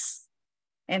tips.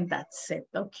 And that's it,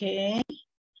 okay?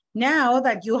 Now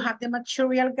that you have the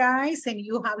material, guys, and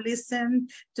you have listened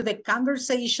to the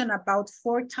conversation about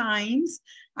 4 times,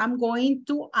 I'm going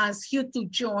to ask you to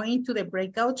join to the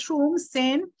breakout rooms,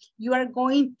 and you are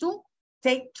going to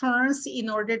take turns in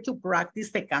order to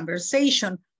practice the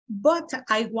conversation. But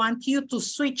I want you to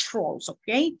switch roles,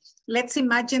 okay? Let's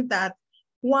imagine that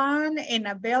Juan and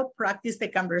Abel practice the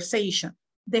conversation.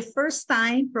 The first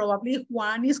time, probably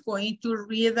Juan is going to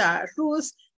read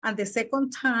Ruth, and the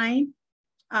second time,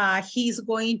 he's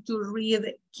going to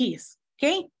read Kiss,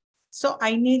 okay? So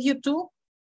I need you to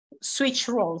switch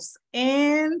roles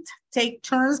and take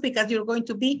turns because you're going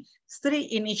to be 3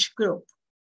 in each group.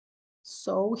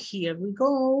 So here we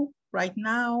go. Right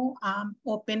now, I'm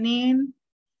opening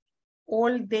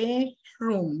all the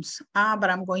rooms, but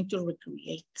I'm going to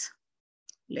recreate.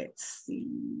 Let's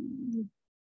see.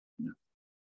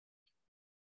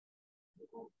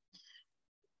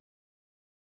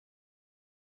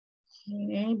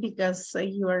 Okay, because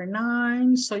you are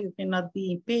 9, so you cannot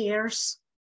be in pairs.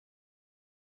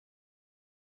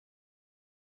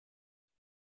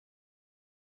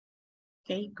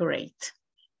 Okay, great.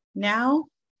 Now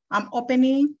I'm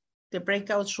opening the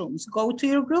breakout rooms. Go to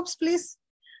your groups, please.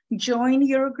 Join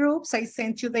your groups. I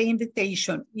sent you the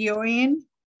invitation. You're in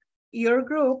your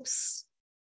groups.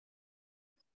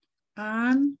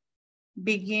 And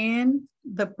begin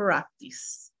the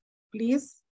practice,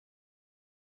 please.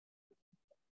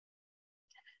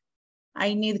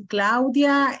 I need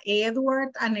Claudia, Edward,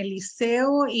 and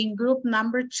Eliseo in group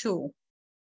number 2.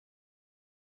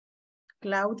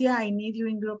 Claudia, I need you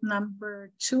in group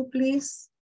number 2, please.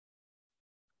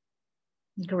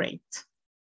 Great.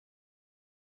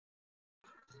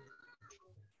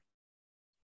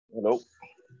 Hello.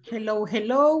 Hello,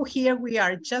 hello. Here we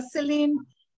are, Jocelyn,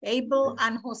 Abel,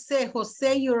 and Jose.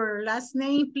 Jose, your last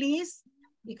name, please,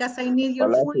 because I need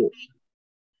your full name.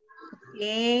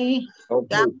 Okay.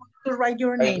 Okay. I'm going to write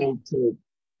your name. To...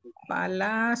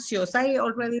 Palacios. I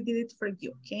already did it for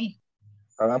you, okay?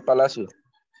 Alan Palacio.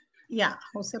 Yeah,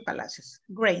 Jose Palacios.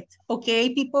 Great.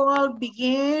 Okay, people,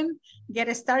 begin.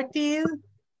 Get started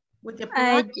with the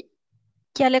practice.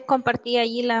 Ya le compartí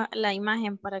allí la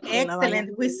imagen para que la vayan.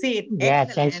 Excellent, we see it.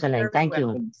 Yes, excellent. Very Thank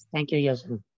well. you. Thank you,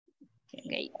 Jocelyn.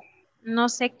 Okay. No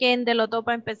sé quién de los dos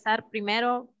va a empezar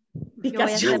primero.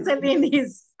 Because Jocelyn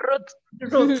is Ruth.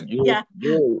 Yeah.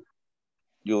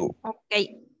 You. Ok.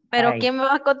 ¿Pero quién me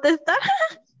va a contestar?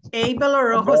 Abel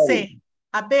or Jose?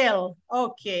 Abel.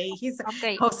 Okay.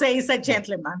 Jose is a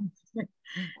gentleman.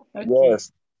 Okay.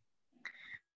 Yes.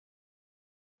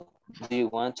 Do you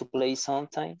want to play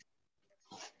sometime?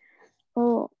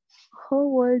 Oh, how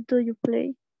well do you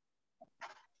play?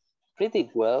 Pretty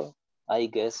well, I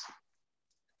guess.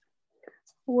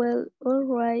 Well, all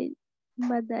right,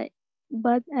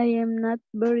 but I am not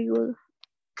very good.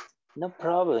 No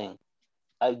problem.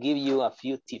 I'll give you a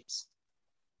few tips.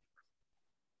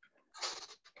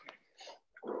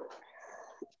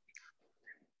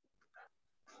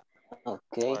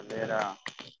 Okay.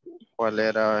 ¿Cuál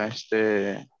era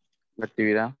la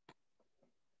actividad?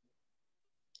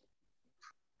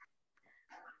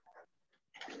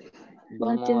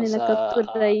 No tiene la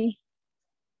captura ahí.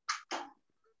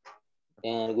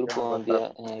 En el grupo,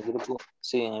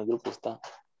 sí, en el grupo está.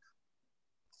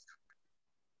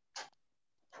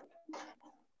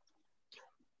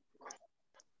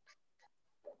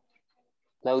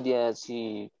 Claudia,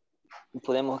 si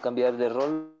podemos cambiar de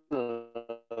rol.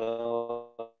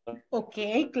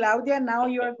 Okay, Claudia, now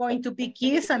you are going to be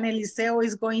Kiss and Eliseo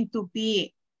is going to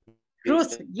be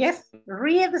Ruth. Yes,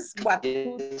 read what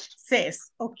Ruth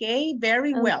says. Okay,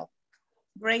 very well.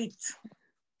 Great.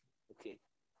 Okay.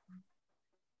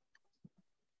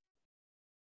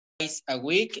 Twice a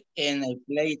week and I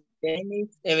play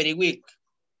tennis every week.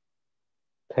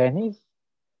 Tennis?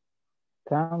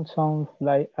 Sounds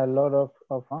like a lot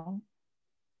of fun.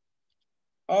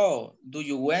 Oh, do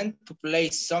you want to play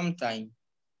sometime?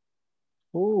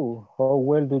 Ooh, how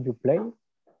well do you play?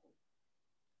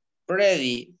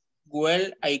 Pretty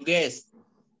well, I guess.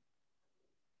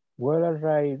 Well, all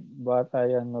right, but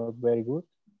I am not very good.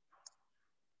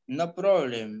 No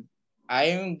problem.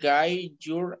 I'll guide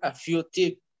you a few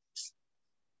tips.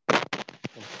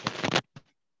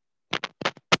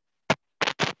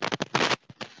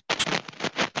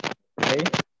 Okay.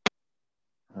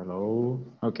 Hello.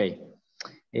 Ok.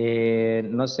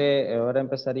 No sé, ahora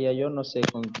empezaría yo, no sé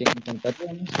con quién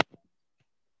contaríamos.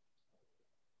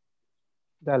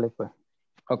 Dale, pues.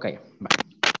 Ok, bye.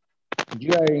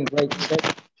 You are in great shape.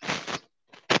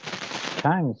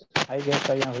 Thanks. I guess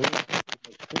I am really.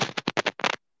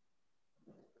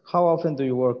 How often do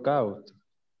you work out?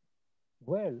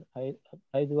 Well, I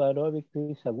do aerobic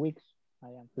twice a week. I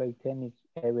am play tennis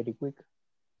every week.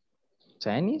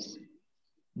 Tennis?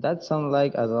 That sounds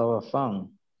like a lot of fun.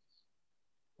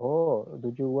 Oh,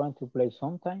 do you want to play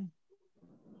sometime?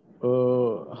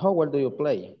 How well do you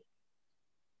play?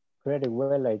 Pretty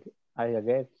well, I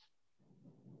guess.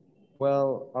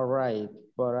 Well, all right,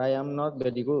 but I am not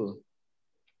very good.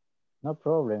 No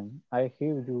problem. I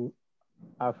give you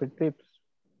a few tips.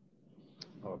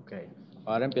 Ok.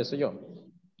 Ahora empiezo yo.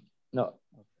 No.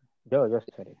 Yo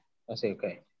estaré. Así,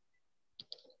 ok.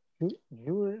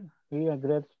 You're a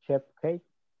great chef, Kate.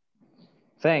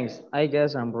 Thanks. I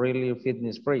guess I'm really a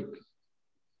fitness freak.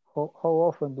 How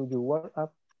often do you work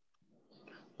out?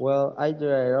 Well, I do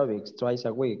aerobics twice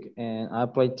a week, and I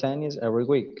play tennis every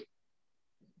week.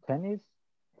 Tennis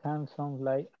can sound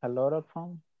like a lot of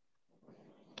fun.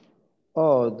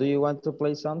 Oh, do you want to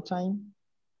play sometime?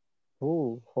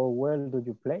 Oh, how well do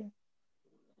you play?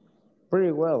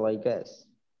 Pretty well, I guess.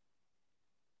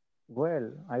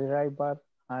 Well, I write, but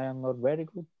I am not very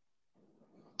good.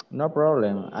 No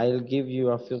problem. I'll give you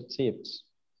a few tips.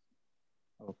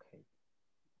 Okay.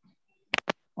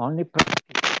 Only practice.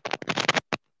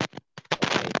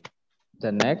 Okay.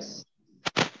 The next.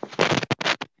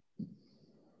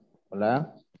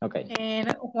 Hola. Okay.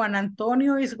 And Juan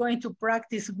Antonio is going to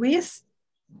practice with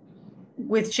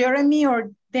Jeremy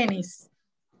or Dennis?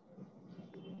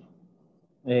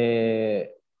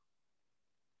 Creo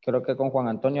que con Juan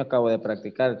Antonio acabo de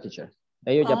practicar, teacher.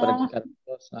 Ellos ya practicaron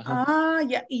dos. Ajá.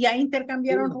 Ya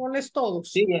intercambiaron roles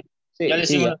todos. Sí, ya le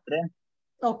hicimos ya. los tres.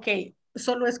 Ok,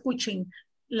 solo escuchen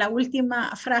la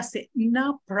última frase.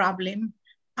 No problem.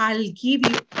 I'll give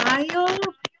you,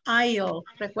 I'll.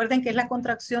 Recuerden que es la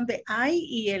contracción de I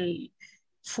y el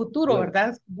futuro, Will.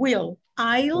 ¿verdad? Will.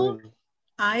 Will.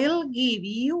 I'll give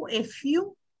you a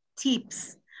few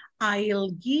tips. I'll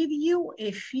give you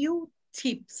a few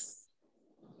tips.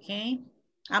 Okay.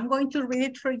 I'm going to read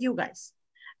it for you guys.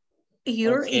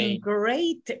 You're in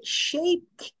great shape,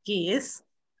 kids.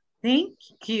 Thank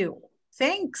you.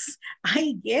 Thanks.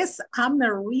 I guess I'm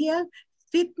a real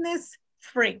fitness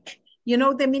freak. You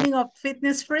know the meaning of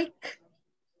fitness freak?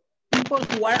 People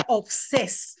who are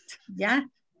obsessed, yeah?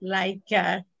 Like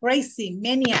crazy,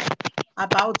 maniac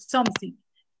about something.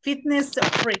 Fitness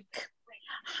freak.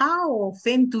 How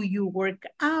often do you work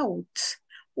out?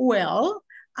 Well,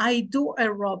 I do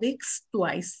aerobics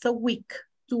twice a week.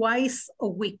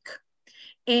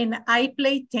 And I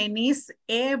play tennis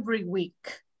every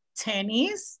week.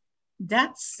 Tennis?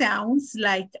 That sounds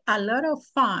like a lot of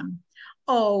fun.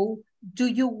 Oh, do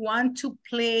you want to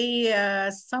play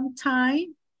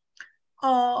sometime?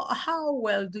 How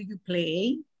well do you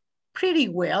play? Pretty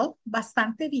well,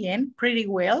 bastante bien. Pretty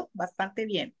well, bastante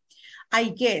bien. I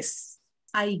guess,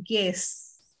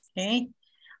 okay?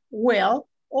 Well,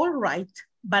 all right,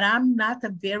 but I'm not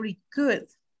very good.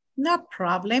 No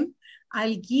problem.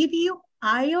 I'll give you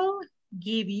a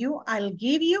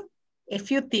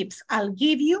few tips.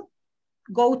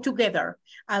 Go together.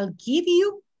 I'll give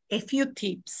you a few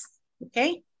tips,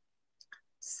 okay?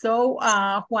 So,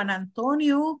 Juan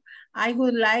Antonio, I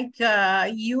would like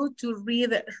you to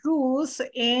read Ruth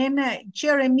and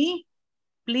Jeremy.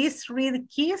 Please read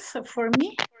Keith for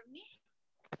me.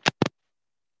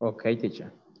 Ok,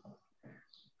 teacher.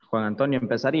 Juan Antonio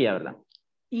empezaría, ¿verdad?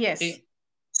 Yes. Sí.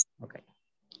 Ok.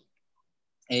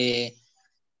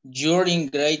 You're in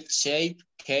great shape,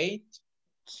 Kate.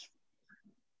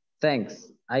 Thanks.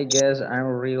 I guess I'm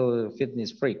a real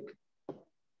fitness freak.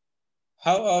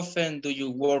 How often do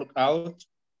you work out?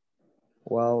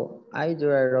 Well, I do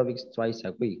aerobics twice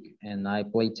a week and I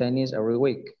play tennis every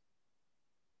week.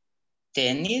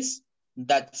 Tennis?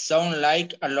 That sounds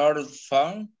like a lot of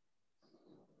fun.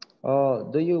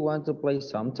 Oh, do you want to play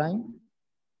sometime?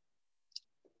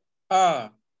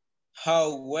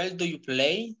 How well do you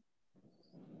play?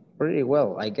 Pretty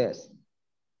well, I guess.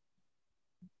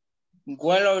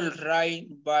 Well, all right,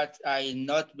 but I'm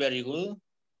not very good.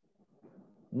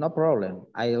 No problem.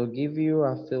 I'll give you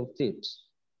a few tips.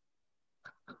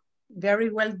 Very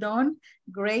well done.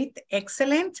 Great,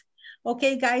 excellent.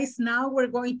 Okay, guys, now we're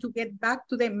going to get back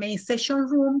to the main session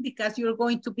room because you're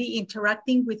going to be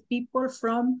interacting with people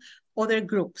from other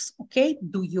groups, okay?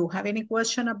 Do you have any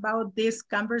question about this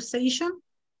conversation?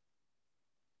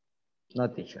 No,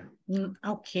 teacher.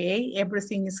 Okay,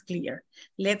 everything is clear.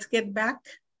 Let's get back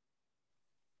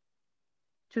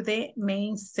to the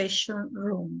main session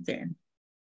room then.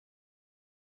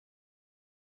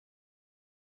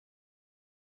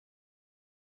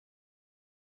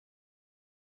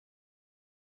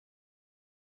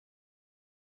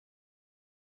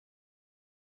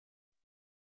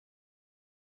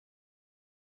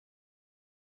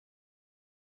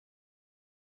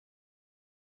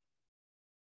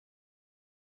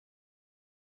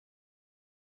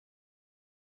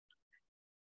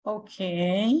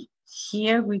 Okay,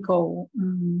 here we go.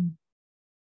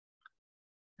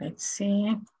 Let's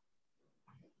see.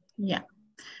 Yeah,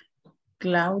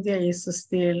 Claudia is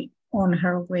still on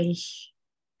her way.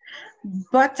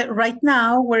 But right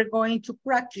now we're going to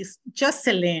practice.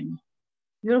 Jocelyn,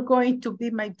 you're going to be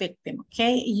my victim,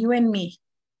 okay? You and me,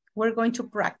 we're going to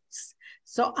practice.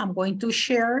 So I'm going to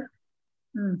share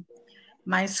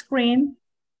my screen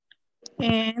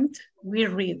and we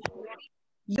read.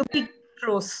 You pick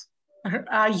Ruth.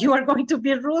 You are going to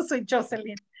be Ruth or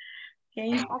Jocelyn.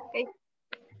 Okay. Okay.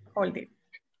 Hold it.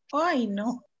 Oh, I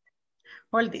know.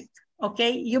 Hold it.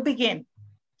 Okay, you begin.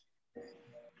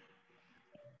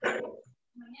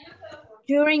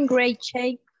 You're in great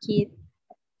shape, kid.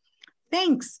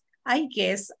 Thanks. I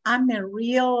guess I'm a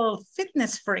real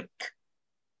fitness freak.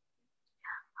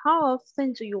 How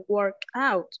often do you work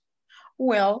out?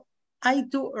 Well, I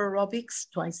do aerobics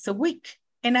twice a week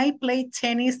and I play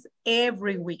tennis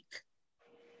every week.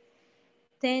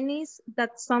 Tennis,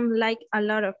 that sounds like a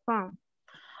lot of fun.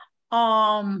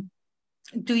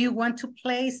 Do you want to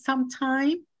play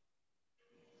sometime?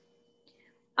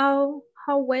 Oh,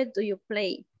 how well do you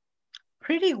play?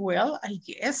 Pretty well, I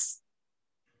guess.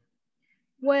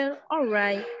 Well, all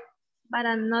right, but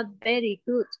I'm not very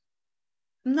good.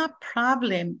 No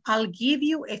problem. I'll give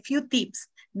you a few tips.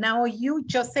 Now you,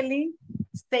 Jocelyn,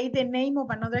 say the name of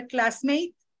another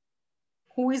classmate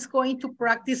who is going to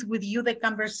practice with you the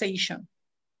conversation.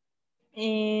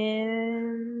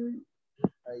 And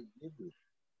I give you.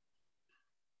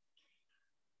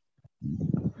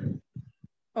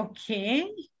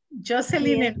 Okay.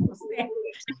 Jocelyn yes. and Jose.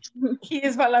 He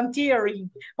is volunteering.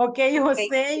 Okay, Okay.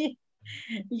 Jose,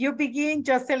 you begin.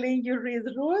 Jocelyn, you read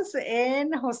Ruth,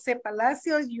 and Jose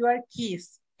Palacios, you are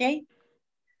Keith. Okay?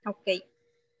 Okay.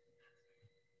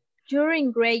 You're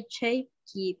in great shape,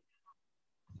 kid.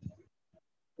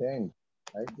 Thanks.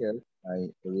 I guess I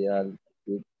real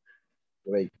good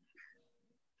great.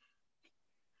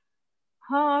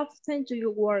 How often do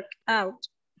you work out?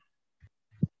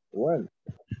 Well,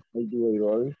 I do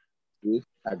aerobics with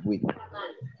a week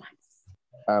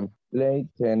and play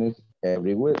tennis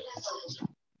every week.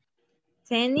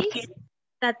 Tennis?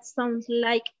 That sounds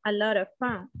like a lot of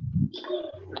fun.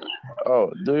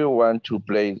 Oh, do you want to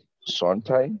play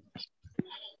sometime?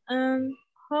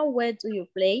 How well do you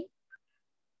play?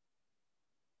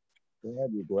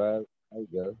 Very well, I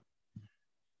guess.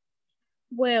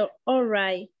 Well, all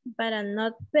right, but I'm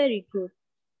not very good.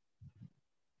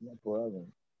 No problem.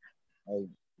 I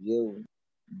give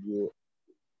you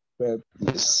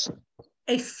practice.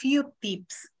 A few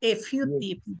tips. A few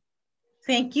tips.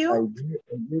 Thank I you.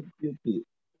 give you tips.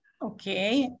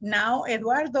 Okay. Now,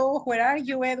 Eduardo, where are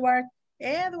you, Edward?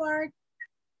 Edward.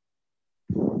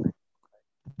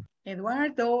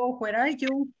 Eduardo, where are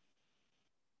you?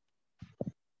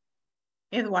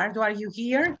 Eduardo, are you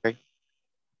here? Okay.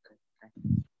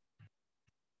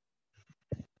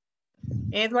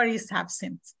 Edward is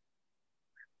absent.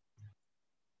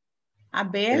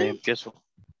 Abel?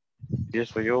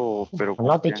 Empiezo yo, pero...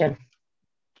 Hello, teacher.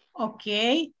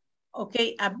 Okay.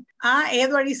 Okay.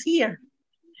 Edward is here.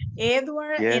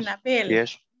 Edward Yes, and Abel.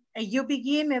 yes. You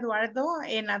begin, Eduardo,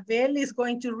 and Abel is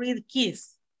going to read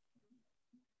Kiss.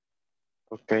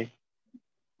 Okay.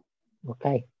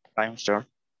 Okay. I'm sure.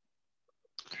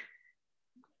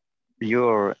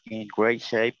 You're in great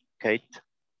shape, Kate.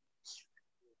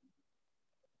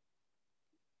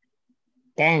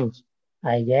 Thanks.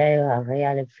 I gave a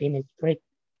really finished trip.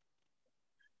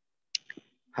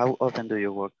 How often do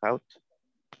you work out?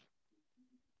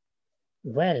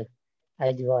 Well,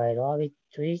 I do aerobic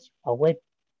twice a week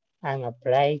and I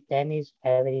play tennis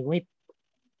every week.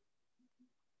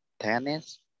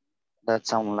 Tennis? That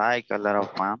sounds like a lot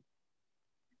of fun.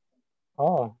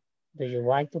 Oh, do you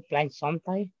want to play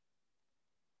sometime?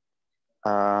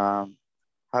 How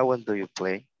well do you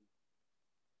play?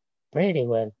 Pretty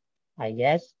well, I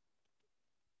guess.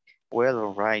 Well,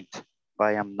 all right,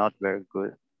 but I'm not very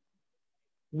good.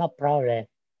 No problem.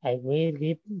 I will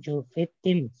give you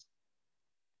 15.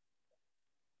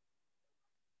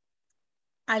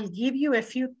 I'll give you a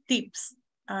few tips.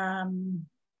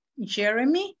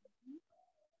 Jeremy?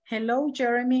 Hello,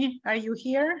 Jeremy. Are you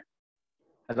here?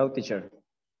 Hello, teacher.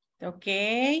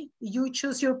 Okay. You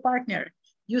choose your partner.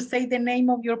 You say the name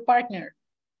of your partner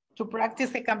to practice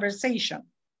the conversation.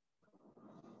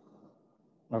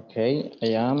 Okay, I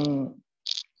am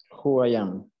who I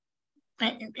am.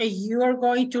 You are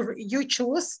going to, you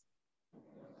choose.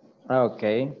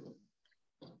 Okay.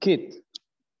 Kid.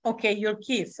 Okay, your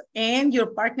kids. And your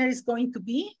partner is going to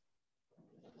be?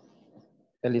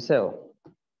 Eliseo.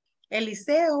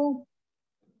 Eliseo.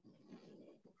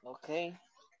 Okay.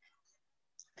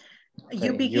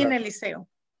 You begin, Eliseo.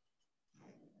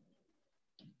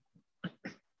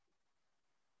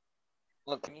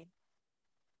 Okay.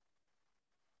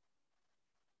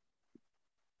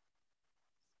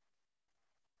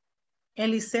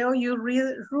 Eliseo, you read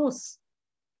Ruth.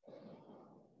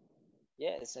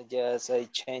 Yes, I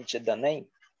changed the name.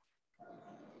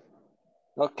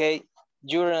 Okay,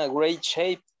 you're in a great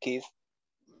shape, Keith.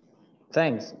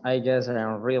 Thanks. I guess I am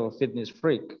a real fitness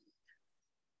freak.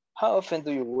 How often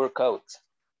do you work out?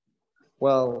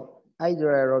 Well, I do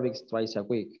aerobics twice a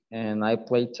week and I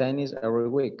play tennis every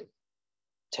week.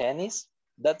 Tennis?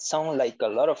 That sounds like a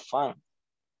lot of fun.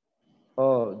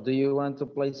 Oh, do you want to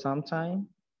play sometime?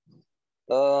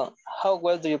 How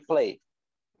well do you play?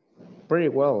 Pretty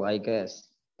well, I guess.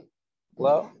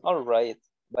 Well, all right,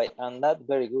 but I'm not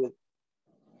very good.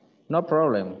 No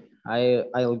problem.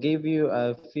 I'll give you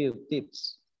a few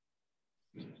tips.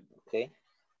 Okay.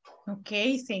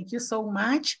 Okay, thank you so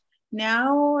much.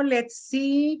 Now let's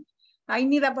see. I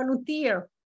need a volunteer.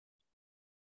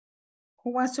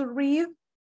 Who wants to read?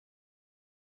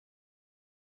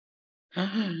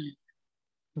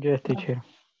 Yes, teacher.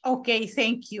 Okay,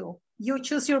 thank you. You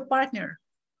choose your partner.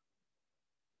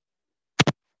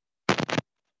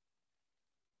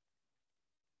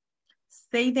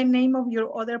 Say the name of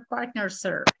your other partner,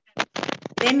 sir.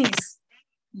 Dennis,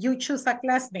 you choose a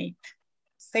classmate.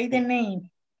 Say the name.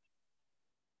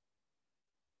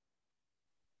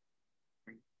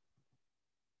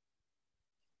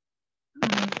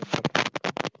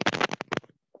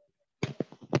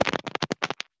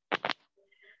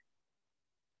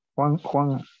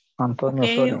 Juan Antonio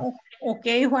Okay, Osorio.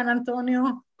 okay, Juan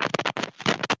Antonio.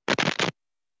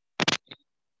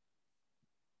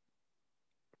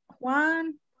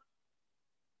 Juan.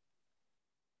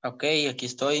 Ok, aquí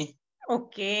estoy.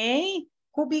 Okay.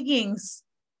 Who begins?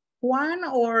 Juan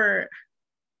or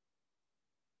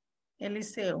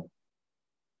Eliseo?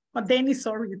 Oh, Dennis,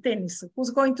 sorry, Dennis. Who's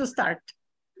going to start?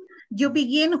 You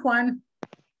begin, Juan.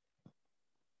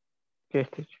 ¿Qué es,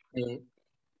 teacher?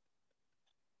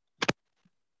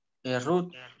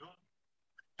 Ruth.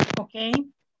 Okay.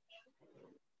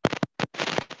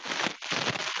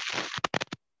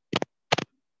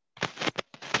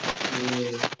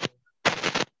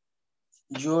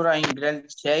 You're in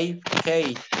great shape,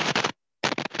 Kate.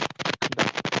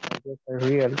 A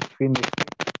real finish.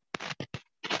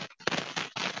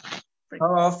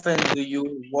 How often do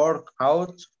you work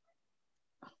out?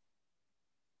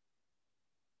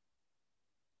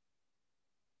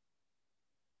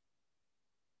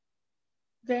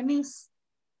 Dennis.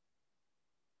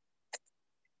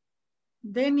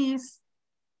 Dennis.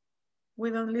 We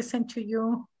don't listen to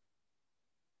you.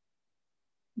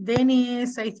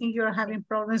 Dennis, I think you're having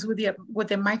problems with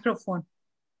the microphone.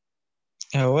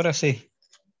 Ahora sí.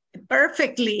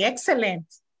 Perfectly, excellent.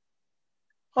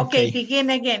 Okay, begin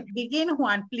again. Begin,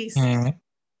 Juan, please.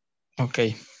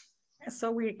 Okay.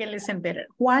 So we can listen better.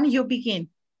 Juan, you begin.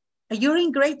 You're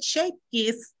in great shape,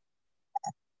 kids.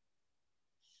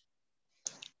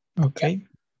 Okay.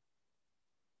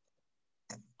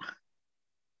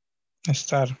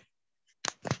 Start.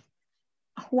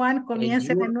 Juan, comience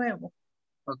de nuevo.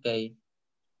 Okay.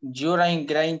 You're in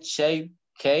great shape,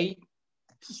 Kate.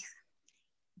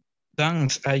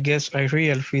 Thanks, I guess I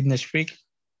real fitness freak.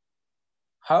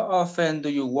 How often do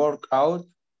you work out?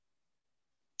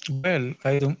 Well,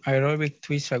 I do aerobic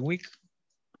twice a week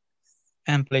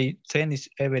and play tennis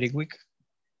every week.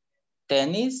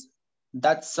 Tennis?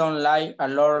 That sounds like a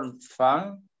lot of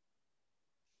fun.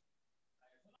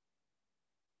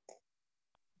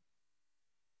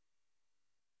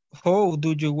 How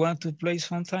do you want to play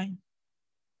sometime?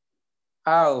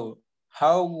 How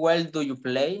well do you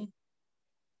play?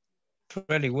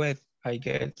 Really well, I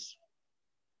guess.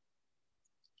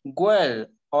 Well,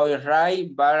 all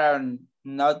right, but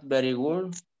not very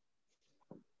good.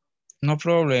 No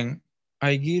problem.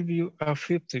 I give you a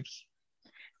few tips.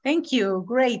 Thank you,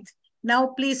 great.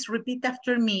 Now please repeat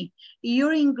after me.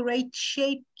 You're in great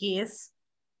shape, kids.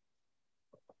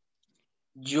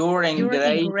 You're in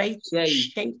great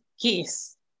shape,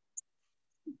 kids.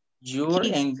 You're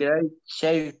in great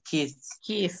shape, kids.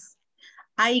 Kids.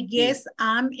 I guess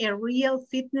I'm a real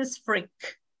fitness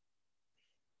freak.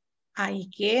 I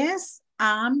guess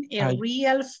I'm a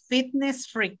real fitness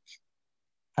freak.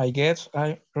 I guess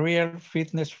I'm a real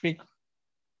fitness freak.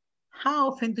 How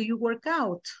often do you work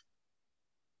out?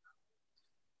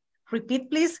 Repeat,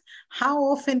 please. How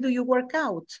often do you work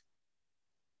out?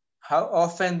 How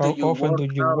often do you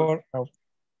work out?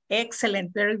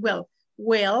 Excellent, very well.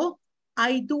 Well,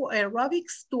 I do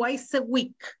aerobics twice a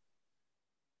week.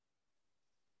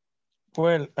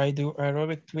 Well, I do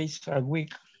aerobic twice a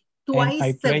week. Twice and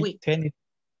I play a week. Tennis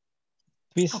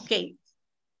twice. Okay,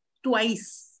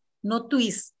 twice, not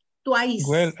twice, twice.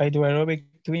 Well, I do aerobic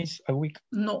twice a week.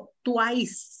 No,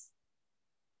 twice.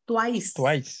 Twice.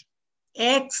 Twice.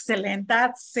 Excellent,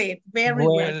 that's it, very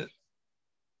well.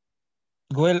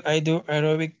 Well, I do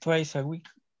aerobic twice a week.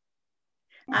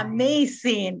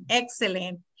 Amazing,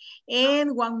 excellent.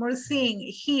 And one more thing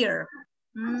here.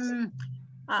 And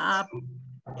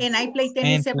I play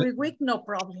tennis every week, no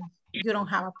problem. You don't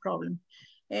have a problem.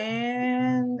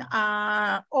 And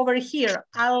over here,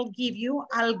 I'll give you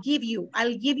a few tips.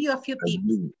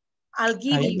 I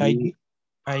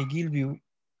give you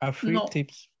a few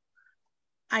tips.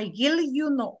 I give you,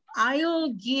 no,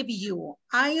 I'll give you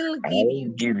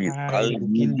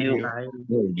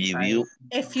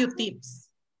a few tips.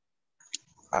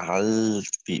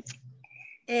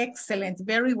 Excellent,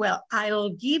 very well. I'll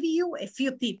give you a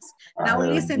few tips. Now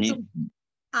listen to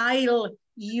I'll,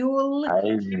 you'll,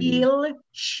 he'll,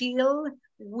 she'll,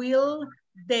 will,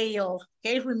 they'll.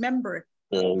 Okay, remember.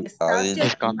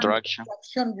 This contraction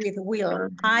with will.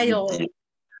 I'll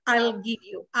give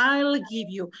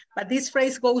you. But this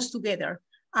phrase goes together.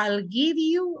 I'll give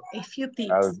you a few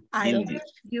tips. I'll give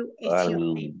you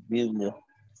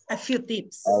a few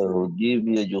tips. I will give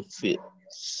you your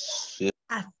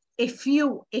A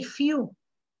few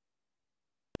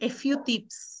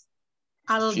tips.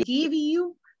 I'll give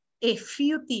you a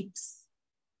few tips.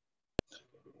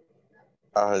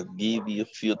 I'll give you a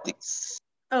few tips.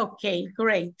 Okay,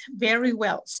 great. Very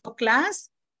well. So class,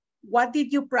 what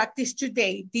did you practice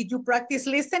today? Did you practice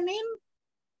listening?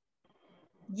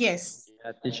 Yes.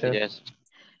 Yeah, teacher. Yes.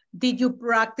 Did you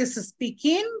practice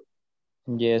speaking?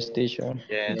 Yes, teacher.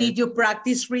 Yes. Did you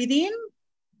practice reading?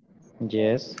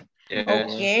 Yes. Yes.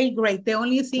 Okay, great. The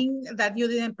only thing that you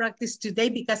didn't practice today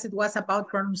because it was about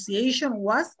pronunciation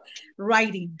was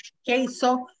writing. Okay,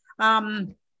 so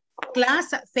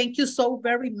class, thank you so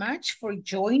very much for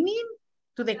joining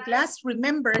to the class.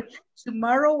 Remember,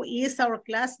 tomorrow is our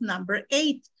class number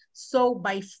 8. So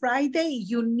by Friday,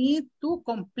 you need to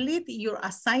complete your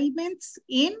assignments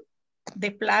in the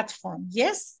platform,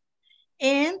 yes?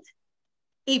 And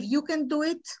if you can do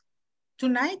it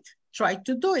tonight, try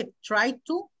to do it. Try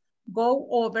to go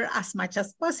over as much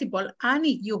as possible. And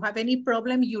if you have any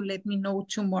problem, you let me know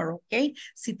tomorrow, okay?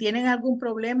 Si tienen algún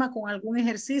problema con algún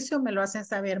ejercicio, me lo hacen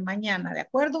saber mañana, ¿de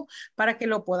acuerdo? Para que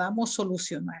lo podamos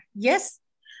solucionar. Yes?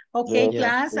 Okay, Yes,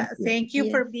 class, thank thank you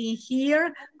for being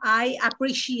here. I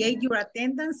appreciate your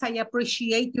attendance. I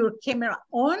appreciate your camera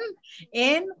on.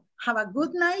 And have a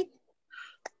good night.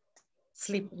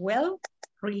 Sleep well,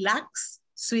 relax.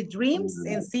 Sweet dreams,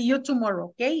 and see you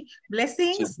tomorrow, okay?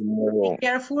 Blessings, be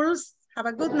careful, have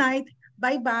a good night.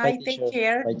 Bye-bye, take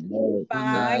care.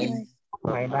 Bye.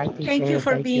 Bye-bye, Thank you teacher.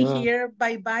 for Thank being you. here.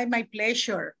 Bye-bye, my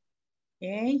pleasure.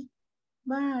 Okay,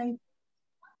 bye.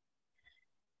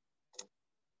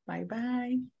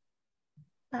 Bye-bye.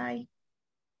 Bye.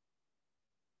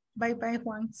 Bye-bye,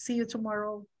 Juan. See you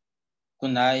tomorrow.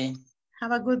 Good night.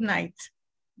 Have a good night.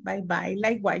 Bye-bye,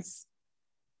 likewise.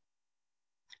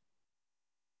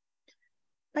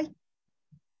 Bye.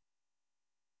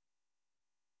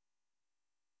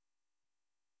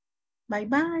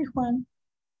 Bye-bye, Juan.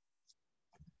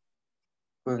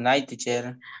 Good night,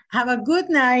 teacher. Have a good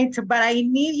night, but I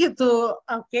need you to,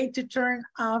 okay, to turn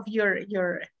off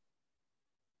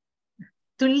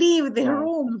to leave the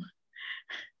room.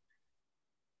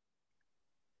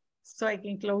 So I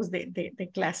can close the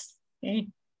class, okay?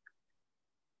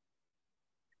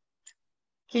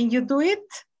 Can you do it?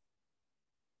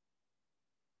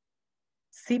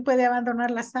 ¿Sí puede abandonar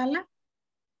la sala?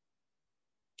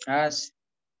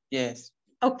 Yes.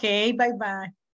 Okay, bye-bye.